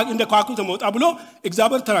ህዝብ እንደ ኳኩ ተመውጣ ብሎ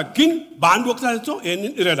እግዚአብሔር ተናግን በአንድ ወቅት አልቶ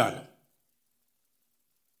ይሄንን ይረዳል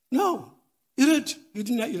ነው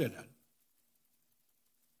ይድና ይረዳል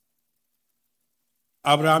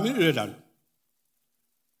አብርሃም ይረዳል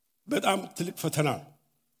በጣም ትልቅ ፈተና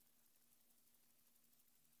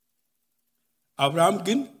አብርሃም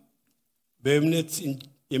ግን በእምነት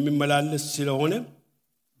የሚመላለስ ስለሆነ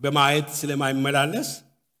በማየት ስለማይመላለስ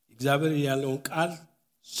እግዚአብሔር ያለውን ቃል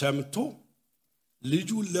ሰምቶ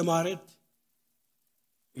ልጁን ለማረድ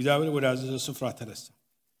እግዚአብሔር ወደ አዘዘው ስፍራ ተነሳ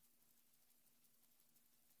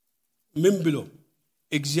ምን ብሎ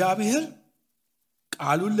እግዚአብሔር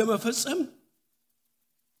ቃሉን ለመፈጸም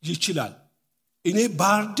ይችላል እኔ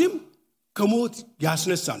ባርድም ከሞት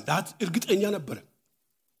ያስነሳል ዳት እርግጠኛ ነበር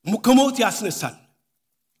ከሞት ያስነሳል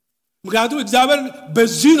ምክንያቱም እግዚአብሔር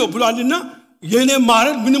በዚህ ነው ብሏልና የኔ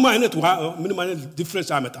ማረድ ምንም አይነት ዲፍረንስ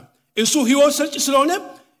አመጣም እሱ ህይወት ሰጪ ስለሆነ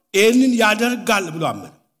ይሄንን ያደርጋል ብሎ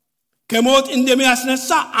አመነ ከሞት እንደሚያስነሳ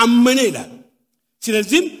አመነ ይላል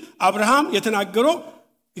ስለዚህ አብርሃም የተናገረው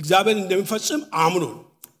እግዚአብሔር እንደሚፈጽም አምኖ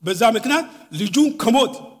በዛ ምክንያት ልጁን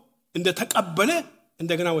ከሞት እንደተቀበለ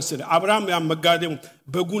እንደገና ወሰደ አብርሃም ያ መጋደም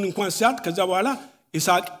በጉን እንኳን ሲያት ከዛ በኋላ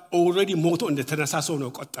ይስሐቅ ኦሬዲ ሞቶ እንደተነሳሰው ነው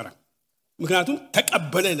ቆጠረ ምክንያቱም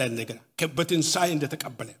ተቀበለ ይላል ነገር ከበትንሳኤ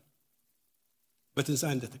እንደተቀበለ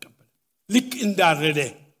ልክ እንዳረደ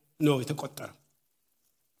ነው የተቆጠረ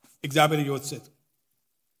እግዚአብሔር ይወሰድ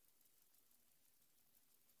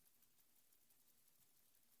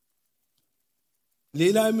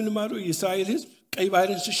ሌላ ምን ማሩ የእስራኤል ህዝብ ቀይ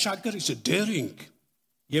ባህርን ሲሻገር daring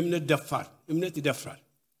እምነት ይደፍራል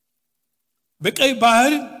በቀይ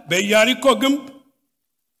ባህር በኢያሪኮ ግንብ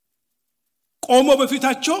ቆሞ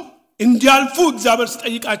በፊታቸው እንዲያልፉ እግዚአብሔር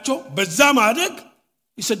ሲጠይቃቸው በዛ ማድረግ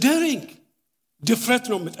daring ድፍረት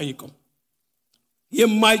ነው የሚጠይቀው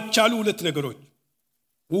የማይቻሉ ሁለት ነገሮች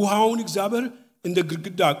ውሃውን እግዚአብሔር እንደ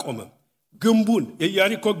ግድግዳ አቆመ ግንቡን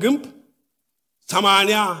የኢያሪኮ ግንብ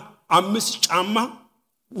 85 ጫማ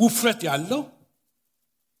ውፍረት ያለው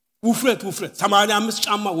ውፍረት 85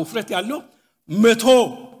 ጫማ ውፍረት ያለው 100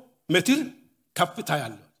 ሜትር ከፍታ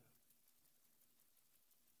ያለው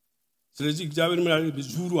ስለዚህ እግዚአብሔር ምን አለ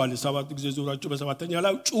ዙሩ አለ 7 ጊዜ ዙራቸው በሰባተኛ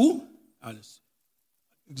ላይ ጩ አለ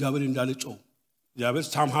እግዚአብሔር እንዳለ ጮው እግዚአብሔር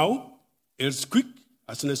somehow earthquake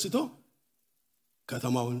አስነስቶ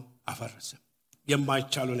ከተማውን አፈረሰ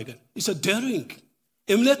የማይቻለው ነገር is a daring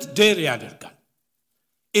እምነት ዴር ያደርጋል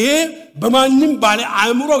ይሄ በማንም ባለ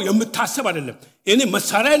አእምሮ የምታሰብ አይደለም እኔ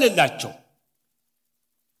መሳሪያ የሌላቸው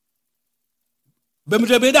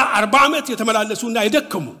በምድረ በዳ 40 ዓመት የተመላለሱና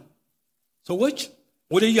የደከሙ ሰዎች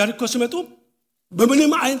ወደ ኢያሪኮ ሲመጡ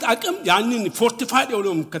በምንም አይነት አቅም ያንን ፎርቲፋይድ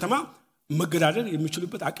የሆነው ከተማ መገዳደር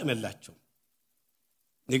የሚችሉበት አቅም የላቸው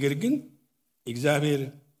ነገር ግን እግዚአብሔር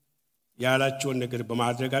ያላቸውን ነገር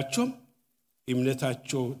በማድረጋቸው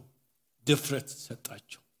እምነታቸው ድፍረት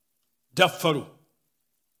ሰጣቸው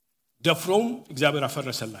ደፍሮም እግዚአብሔር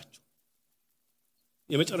አፈረሰላቸው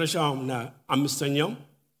የመጨረሻውና አምስተኛው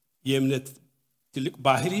የእምነት ትልቅ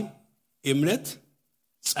ባህሪ እምነት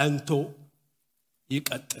ጸንቶ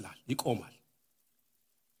ይቀጥላል ይቆማል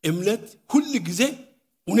እምነት ሁሉ ጊዜ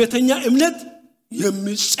እውነተኛ እምነት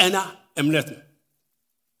የሚጸና እምነት ነው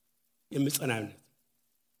የሚጸና እምነት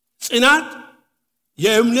ጽናት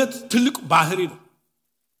የእምነት ትልቅ ባህሪ ነው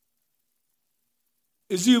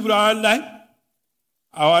እዚህ ዕብራውያን ላይ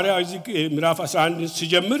ሐዋርያው እዚህ ምዕራፍ 11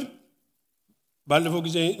 ሲጀምር ባለፈው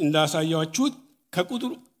ጊዜ እንዳሳያችሁ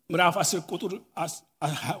ከቁጥር ምዕራፍ 10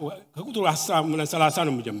 ከቁጥር 30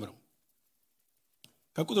 ነው የሚጀምረው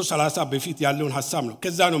ከቁጥር 30 በፊት ያለውን ሐሳብ ነው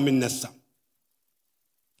ከዛ ነው የሚነሳው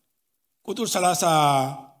ቁጥር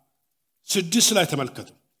 36 ላይ ተመልከቱ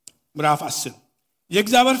ምዕራፍ 10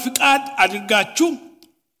 የእግዚአብሔር ፍቃድ አድርጋችሁ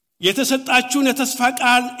የተሰጣችሁን የተስፋ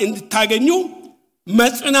ቃል እንድታገኙ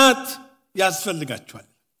መጽናት ያስፈልጋችኋል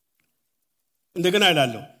እንደገና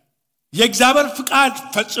ይላል የእግዚአብሔር ፍቃድ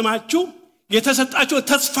ፈጽማችሁ የተሰጣችሁ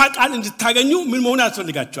ተስፋ ቃል እንድታገኙ ምን መሆን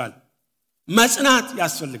ያስፈልጋችኋል መጽናት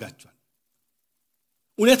ያስፈልጋችኋል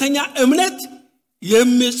እውነተኛ እምነት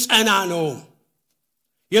የሚጸና ነው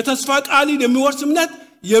የተስፋ ቃልን የሚወርስ እምነት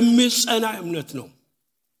የሚጸና እምነት ነው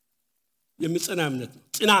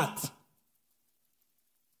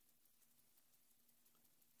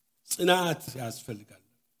ጽናት ያስፈልጋል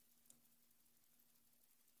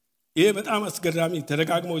ይሄ በጣም አስገራሚ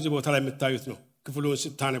ተደጋግሞ እዚህ ቦታ ላይ የምታዩት ነው ክፍሉን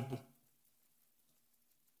ስታነቡ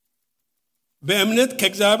በእምነት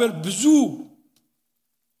ከእግዚአብሔር ብዙ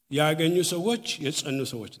ያገኙ ሰዎች የጸኑ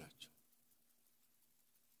ሰዎች ናቸው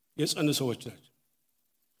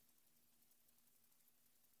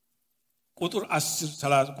ቁጥር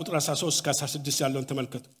 13 እስከ 16 ያለውን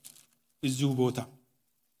ተመልከቱ። እዚሁ ቦታ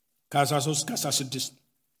ከ13 እስከ 16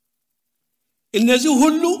 እነዚህ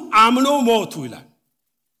ሁሉ አምኖ ሞቱ ይላል።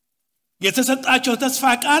 የተሰጣቸው ተስፋ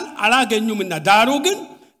ቃል አላገኙምና ዳሩ ግን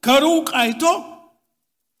ከሩቅ አይቶ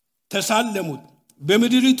ተሳለሙት፣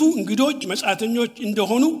 በምድሪቱ እንግዶች መጻተኞች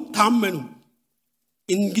እንደሆኑ ታመኑ።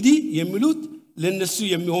 እንግዲህ የሚሉት ለነሱ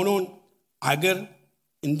የሚሆነውን አገር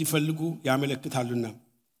እንዲፈልጉ ያመለክታሉና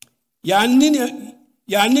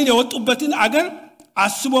ያንን የወጡበትን አገር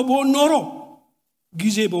አስቦ በሆነ ኖሮ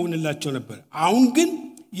ጊዜ በሆነላቸው ነበር። አሁን ግን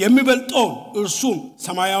የሚበልጠው እርሱም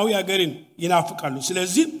ሰማያዊ አገርን ይናፍቃሉ።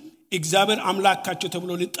 ስለዚህ እግዚአብሔር አምላካቸው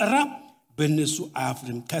ተብሎ ሊጠራ በእነሱ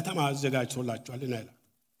አያፍርም፣ ከተማ አዘጋጅቶላቸዋልና ይላል።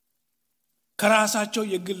 ከራሳቸው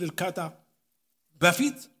የግል እርካታ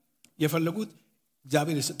በፊት የፈለጉት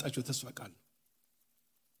እግዚአብሔር የሰጣቸው ተስፋ ቃል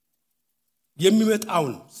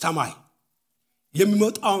የሚመጣውን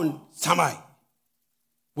ሰማይ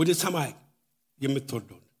ወደ ሰማይ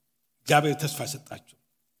የምትወርደው እግዚአብሔር ተስፋ ሰጣቸው።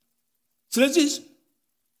 ስለዚህ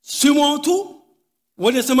ሲሞቱ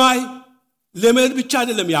ወደ ሰማይ ለመሄድ ብቻ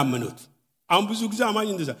አይደለም ያመኑት። አሁን ብዙ ጊዜ አማኝ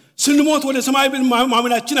እንደዛ ስንሞት ወደ ሰማይ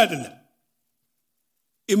ማመናችን አይደለም።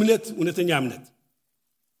 እምነት እውነተኛ እምነት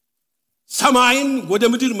ሰማይን ወደ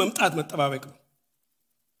ምድር መምጣት መጠባበቅ ነው።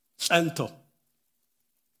 ጸንቶ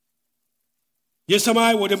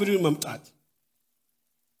የሰማይ ወደ ምድር መምጣት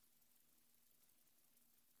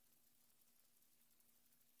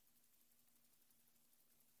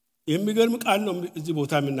የሚገርም ቃል ነው። እዚህ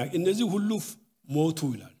ቦታ የምናገኝ እነዚህ ሁሉ ሞቱ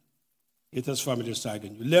ይላል የተስፋ ምድር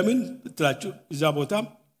ሳያገኙ። ለምን ብትላችሁ እዛ ቦታ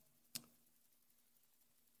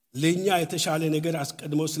ለኛ የተሻለ ነገር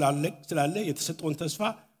አስቀድሞ ስላለ የተሰጠውን ተስፋ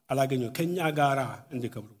አላገኙ። ከኛ ጋራ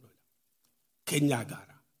እንዲከብሩ ነው። ከኛ ጋራ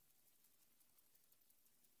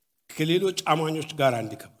ከሌሎች አማኞች ጋር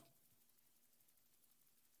እንዲከብሩ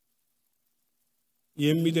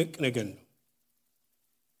የሚደቅ ነገር ነው።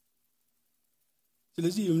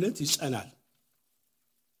 ስለዚህ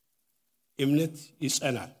እምነት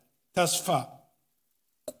ይጸናል። ተስፋ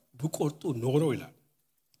ብቆርጡ ኖሮ ይላል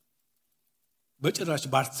በጭራሽ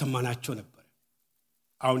ባልተሰማናቸው ነበር።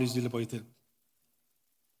 አሁን እዚህ ለቦይተ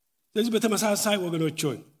ስለዚህ በተመሳሳይ ወገኖች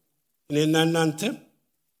ሆይ እኔና እናንተ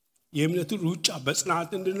የእምነቱን ሩጫ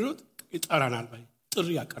በጽናት እንድንሮጥ ይጠራናል፣ ጥሪ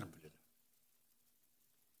ያቀርብልናል።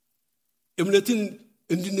 እምነትን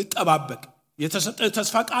እንድንጠባበቅ የተሰጠን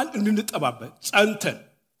ተስፋ ቃል እንድንጠባበቅ ጸንተን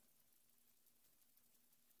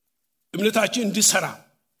እምነታችን እንዲሰራ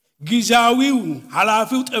ጊዜያዊውን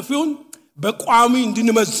ሐላፊው ጠፊውን በቋሚ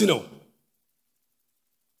እንድንመዝነው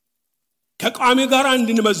ከቋሚ ጋር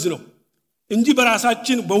እንድንመዝነው እንጂ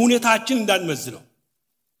በራሳችን በሁኔታችን እንዳንመዝነው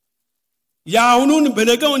ያውኑን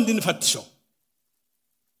በነገው እንድንፈትሸው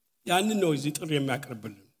ያንን ነው እዚህ ጥሪ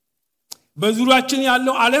የሚያቀርብልን። በዙሪያችን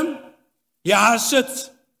ያለው ዓለም የሐሰት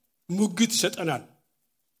ሙግት ይሰጠናል።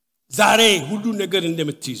 ዛሬ ሁሉ ነገር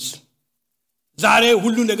እንደምትይዝ፣ ዛሬ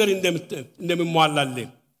ሁሉ ነገር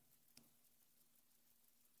እንደምሟላልን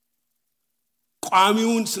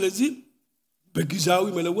ቋሚውን ስለዚህ በጊዜያዊ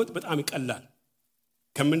መለወጥ በጣም ይቀላል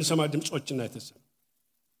ከምንሰማ ድምጾችና የተሰማ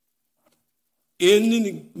ይህንን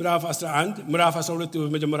ምዕራፍ 11 ምዕራፍ 12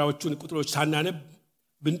 በመጀመሪያዎቹን ቁጥሮች ሳናነብ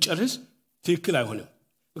ብንጨርስ ትክክል አይሆንም።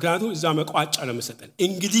 ምክንያቱም እዛ መቋጫ ነው መሰጠን።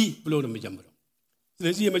 እንግዲህ ብሎ ነው የሚጀምረው።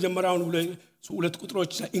 ስለዚህ የመጀመሪያውን ሁለት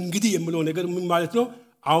ቁጥሮች እንግዲህ የሚለው ነገር ምን ማለት ነው?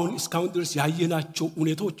 አሁን እስካሁን ድረስ ያየናቸው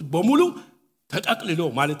ሁኔታዎች በሙሉ ተጠቅልሎ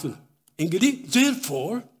ማለት ነው። እንግዲህ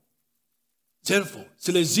therefore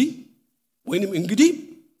ስለዚህ ወይንም እንግዲህ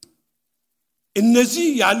እነዚህ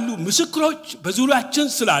ያሉ ምስክሮች በዙሪያችን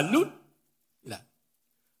ስላሉ ይላል።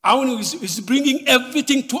 አሁን is bringing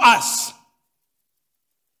everything to us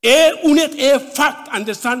እውነት ፋክት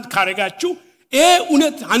አንደርስታንድ ካረጋችሁ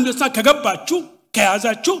እውነት አንደርስታንድ ከገባችሁ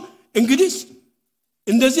ከያዛችሁ እንግዲህ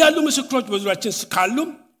እንደዚህ ያሉ ምስክሮች በዙሪያችን ካሉ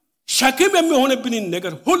ሸክም የሚሆንብንን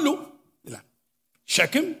ነገር ሁሉ ይላል።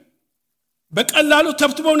 ሸክም በቀላሉ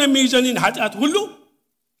ተብትበው የሚይዘንን ኃጢአት ሁሉ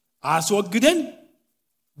አስወግደን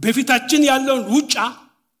በፊታችን ያለውን ሩጫ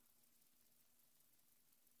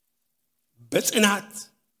በጽናት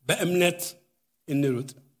በእምነት እንሩጥ።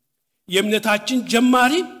 የእምነታችን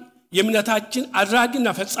ጀማሪ የእምነታችን አድራጊና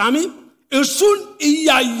ፈጻሚ እርሱን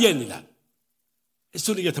እያየን ይላል።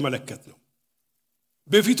 እሱን እየተመለከት ነው።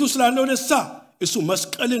 በፊቱ ስላለው ደስታ እሱ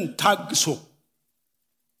መስቀልን ታግሶ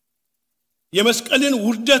የመስቀልን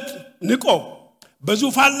ውርደት ንቆ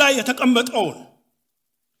በዙፋን ላይ የተቀመጠውን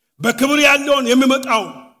በክብር ያለውን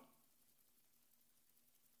የሚመጣውን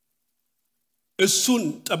እሱን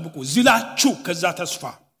ጠብቁ፣ ዝላችሁ ከዛ ተስፋ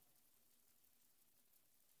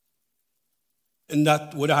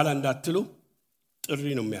ወደ ኋላ እንዳትሉ ጥሪ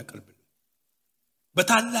ነው የሚያቀርብልን።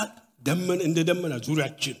 በታላቅ ደመና እንደ ደመና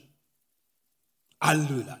ዙሪያችን አሉ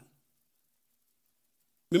ይላል።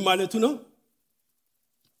 ምን ማለቱ ነው?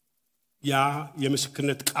 ያ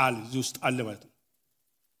የምስክርነት ቃል እዚህ ውስጥ አለ ማለት ነው።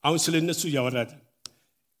 አሁን ስለነሱ ያወራል።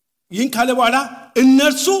 ይህን ካለ በኋላ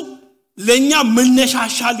እነርሱ ለኛ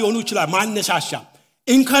መነሻሻ ሊሆኑ ይችላል። ማነሻሻ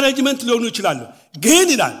ኢንካሬጅመንት ሊሆኑ ይችላል። ግን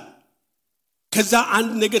ይላል ከዛ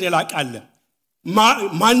አንድ ነገር ያላቃለ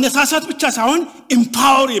ማነሳሳት ብቻ ሳይሆን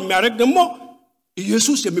ኢምፓወር የሚያደርግ ደግሞ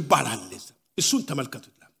ኢየሱስ የሚባል አለ። እሱን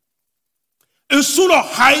ተመልከቱት። እሱ ነው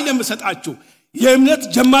ኃይል የሚሰጣችሁ። የእምነት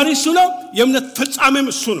ጀማሪ እሱ ነው፣ የእምነት ፍጻሜም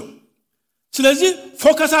እሱ ነው። ስለዚህ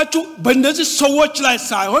ፎከሳችሁ በእነዚህ ሰዎች ላይ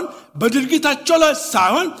ሳይሆን በድርጊታቸው ላይ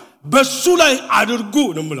ሳይሆን በሱ ላይ አድርጉ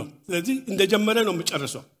ነው የምለው። ስለዚህ እንደጀመረ ነው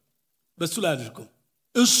የሚጨርሰው። በሱ ላይ አድርጉ።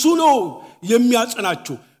 እሱ ነው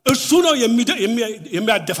የሚያጸናችሁ፣ እሱ ነው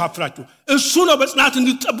የሚያደፋፍራችሁ፣ እሱ ነው በጽናት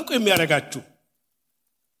እንድትጠብቁ የሚያደርጋችሁ።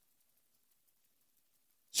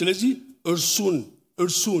 ስለዚህ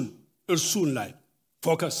እርሱን ላይ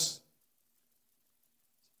ፎከስ።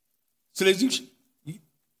 ስለዚህ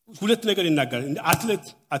ሁለት ነገር ይናገራል።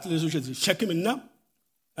 አትሌቶች ሸክምና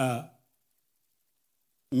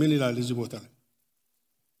ምን ይላል እዚህ ቦታ ላይ?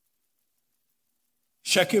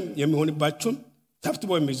 ሸክም የሚሆንባችሁን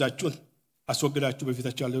ተብትቦ የሚይዛችሁን አስወግዳችሁ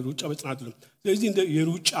በፊታችሁ ያለ ሩጫ በጽናት ነው። ስለዚህ እንደ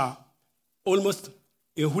የሩጫ ኦልሞስት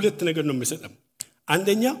የሁለት ነገር ነው የሚሰጠው።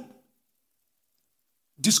 አንደኛ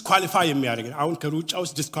ዲስኳሊፋይ የሚያደርግ፣ አሁን ከሩጫ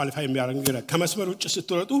ውስጥ ዲስኳሊፋይ የሚያደርግ ነገር ከመስመር ውጭ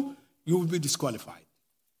ስትሮጡ you will be disqualified።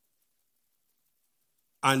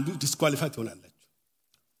 አንዱ ዲስኳሊፋይ ትሆናላችሁ።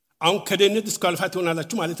 አሁን ከደህንነት ዲስኳሊፋይ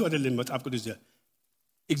ትሆናላችሁ ማለት አይደለም። መጽሐፍ ቅዱስ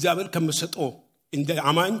እግዚአብሔር ከመሰጠው እንደ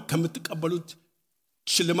አማኝ ከምትቀበሉት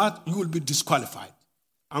ሽልማት you will be disqualified።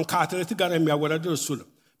 አሁን ከአትሌት ጋር የሚያወዳደር እሱ ነው።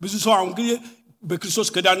 ብዙ ሰው አሁን ግን በክርስቶስ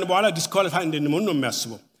ከዳን በኋላ ዲስኳሊፋይ እንደሆነ ነው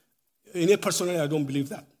የሚያስበው። እኔ ፐርሰናሊ I don't believe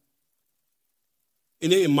that።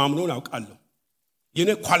 እኔ የማምነውን አውቃለሁ። የኔ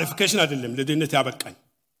ኳሊፊኬሽን አይደለም ለደህንነት ያበቃኝ፣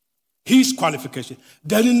 his qualification።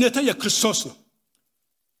 ደህንነቴ የክርስቶስ ነው።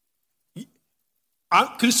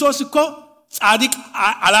 ክርስቶስ እኮ ጻድቅ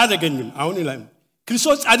አላደረገኝም። አሁን ላይ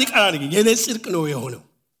ክርስቶስ ጻድቅ አላደረገኝ፣ የኔ ጽድቅ ነው የሆነው።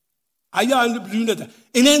 አያ አንድ ልዩነት፣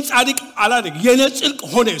 እኔን ጻድቅ አላደረገ፣ የኔ ጽድቅ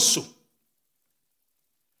ሆነ እሱ።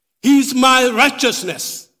 he is my righteousness።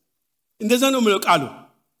 እንደዛ ነው የሚለው ቃሉ።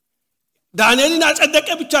 ዳንኤልን አጸደቀ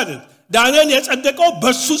ብቻ አይደለም፣ ዳንኤል የጸደቀው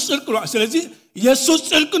በሱ ጽድቅ ነው። ስለዚህ የሱ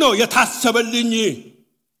ጽድቅ ነው የታሰበልኝ።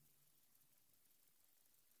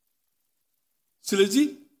 ስለዚህ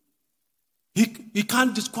he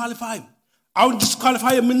can't disqualify። አሁን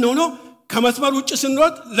ዲስኳሊፋይ የምንሆነው ከመስመር ውጭ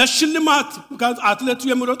ስንሮጥ ለሽልማት፣ አትሌቱ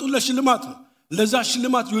የሚሮጡ ለሽልማት ነው። ለዛ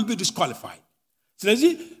ሽልማት you will be disqualified።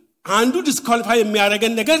 ስለዚህ አንዱ ዲስኳሊፋይ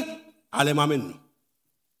የሚያደርገን ነገር አለማመን ነው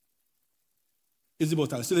እዚህ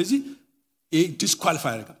ቦታ። ስለዚህ ይሄ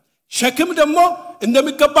ዲስኳሊፋይ ያደርጋል። ሸክም ደግሞ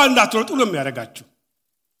እንደሚገባ እንዳትሮጡ ነው የሚያደርጋችሁ።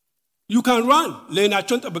 you can run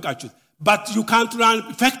ለናቸውን ጠብቃችሁ but you can't run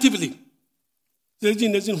effectively። ስለዚህ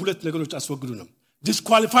እነዚህን ሁለት ነገሮች አስወግዱ ነው።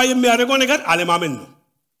 ዲስኳሊፋይ የሚያደርገው ነገር አለማመን ነው።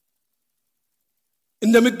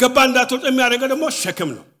 እንደሚገባ እንዳትሮጡ የሚያደርገው ደግሞ ሸክም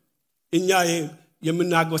ነው። እኛ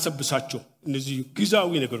የምናግበሰብሳቸው እነዚህ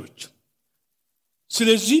ግዛዊ ነገሮች።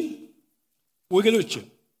 ስለዚህ ወገኖች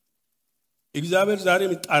እግዚአብሔር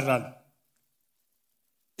ዛሬም ይጣራል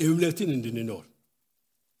እምነትን እንድንኖር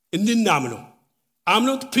እንድናምነው። I'm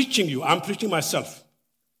not preaching you, I'm preaching myself።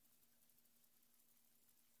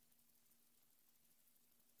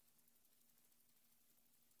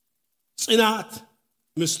 ጽናት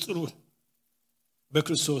ምስጢሩ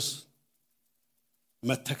በክርስቶስ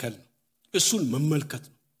መተከል፣ እሱን መመልከት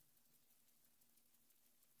ነው።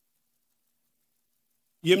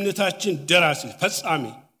 የእምነታችን ደራሲ ፈጻሚ፣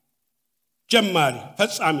 ጀማሪ፣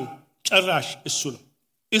 ፈጻሚ፣ ጨራሽ እሱ ነው።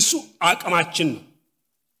 እሱ አቅማችን ነው።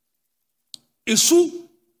 እሱ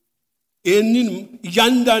ይህንን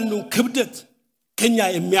እያንዳንዱ ክብደት ከኛ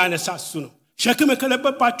የሚያነሳ እሱ ነው። ሸክም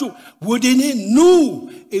የከበባችሁ ወደ እኔ ኑ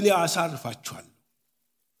እኔ አሳርፋችኋለሁ።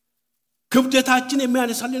 ክብደታችን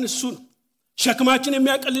የሚያነሳልን እሱ ነው። ሸክማችን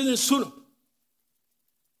የሚያቀልልን እሱ ነው።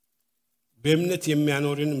 በእምነት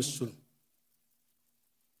የሚያኖርን እሱ ነው።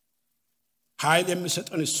 ኃይል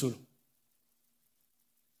የሚሰጠን እሱ ነው።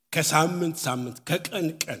 ከሳምንት ሳምንት ከቀን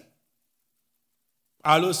ቀን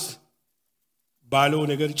ጳውሎስ ባለው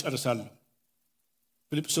ነገር ይጨርሳል።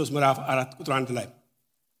 ፊልጵስዩስ ምዕራፍ 4 ቁጥር 1 ላይ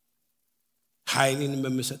ኃይልን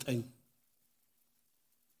በሚሰጠኝ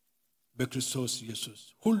በክርስቶስ ኢየሱስ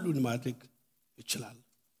ሁሉን ማድረግ ይችላል።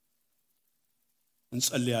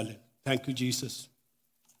 እንጸልያለን። Thank you Jesus።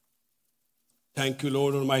 Thank you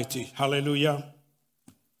Lord Almighty። Hallelujah።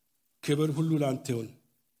 ክብር ሁሉ ላንተ ይሁን።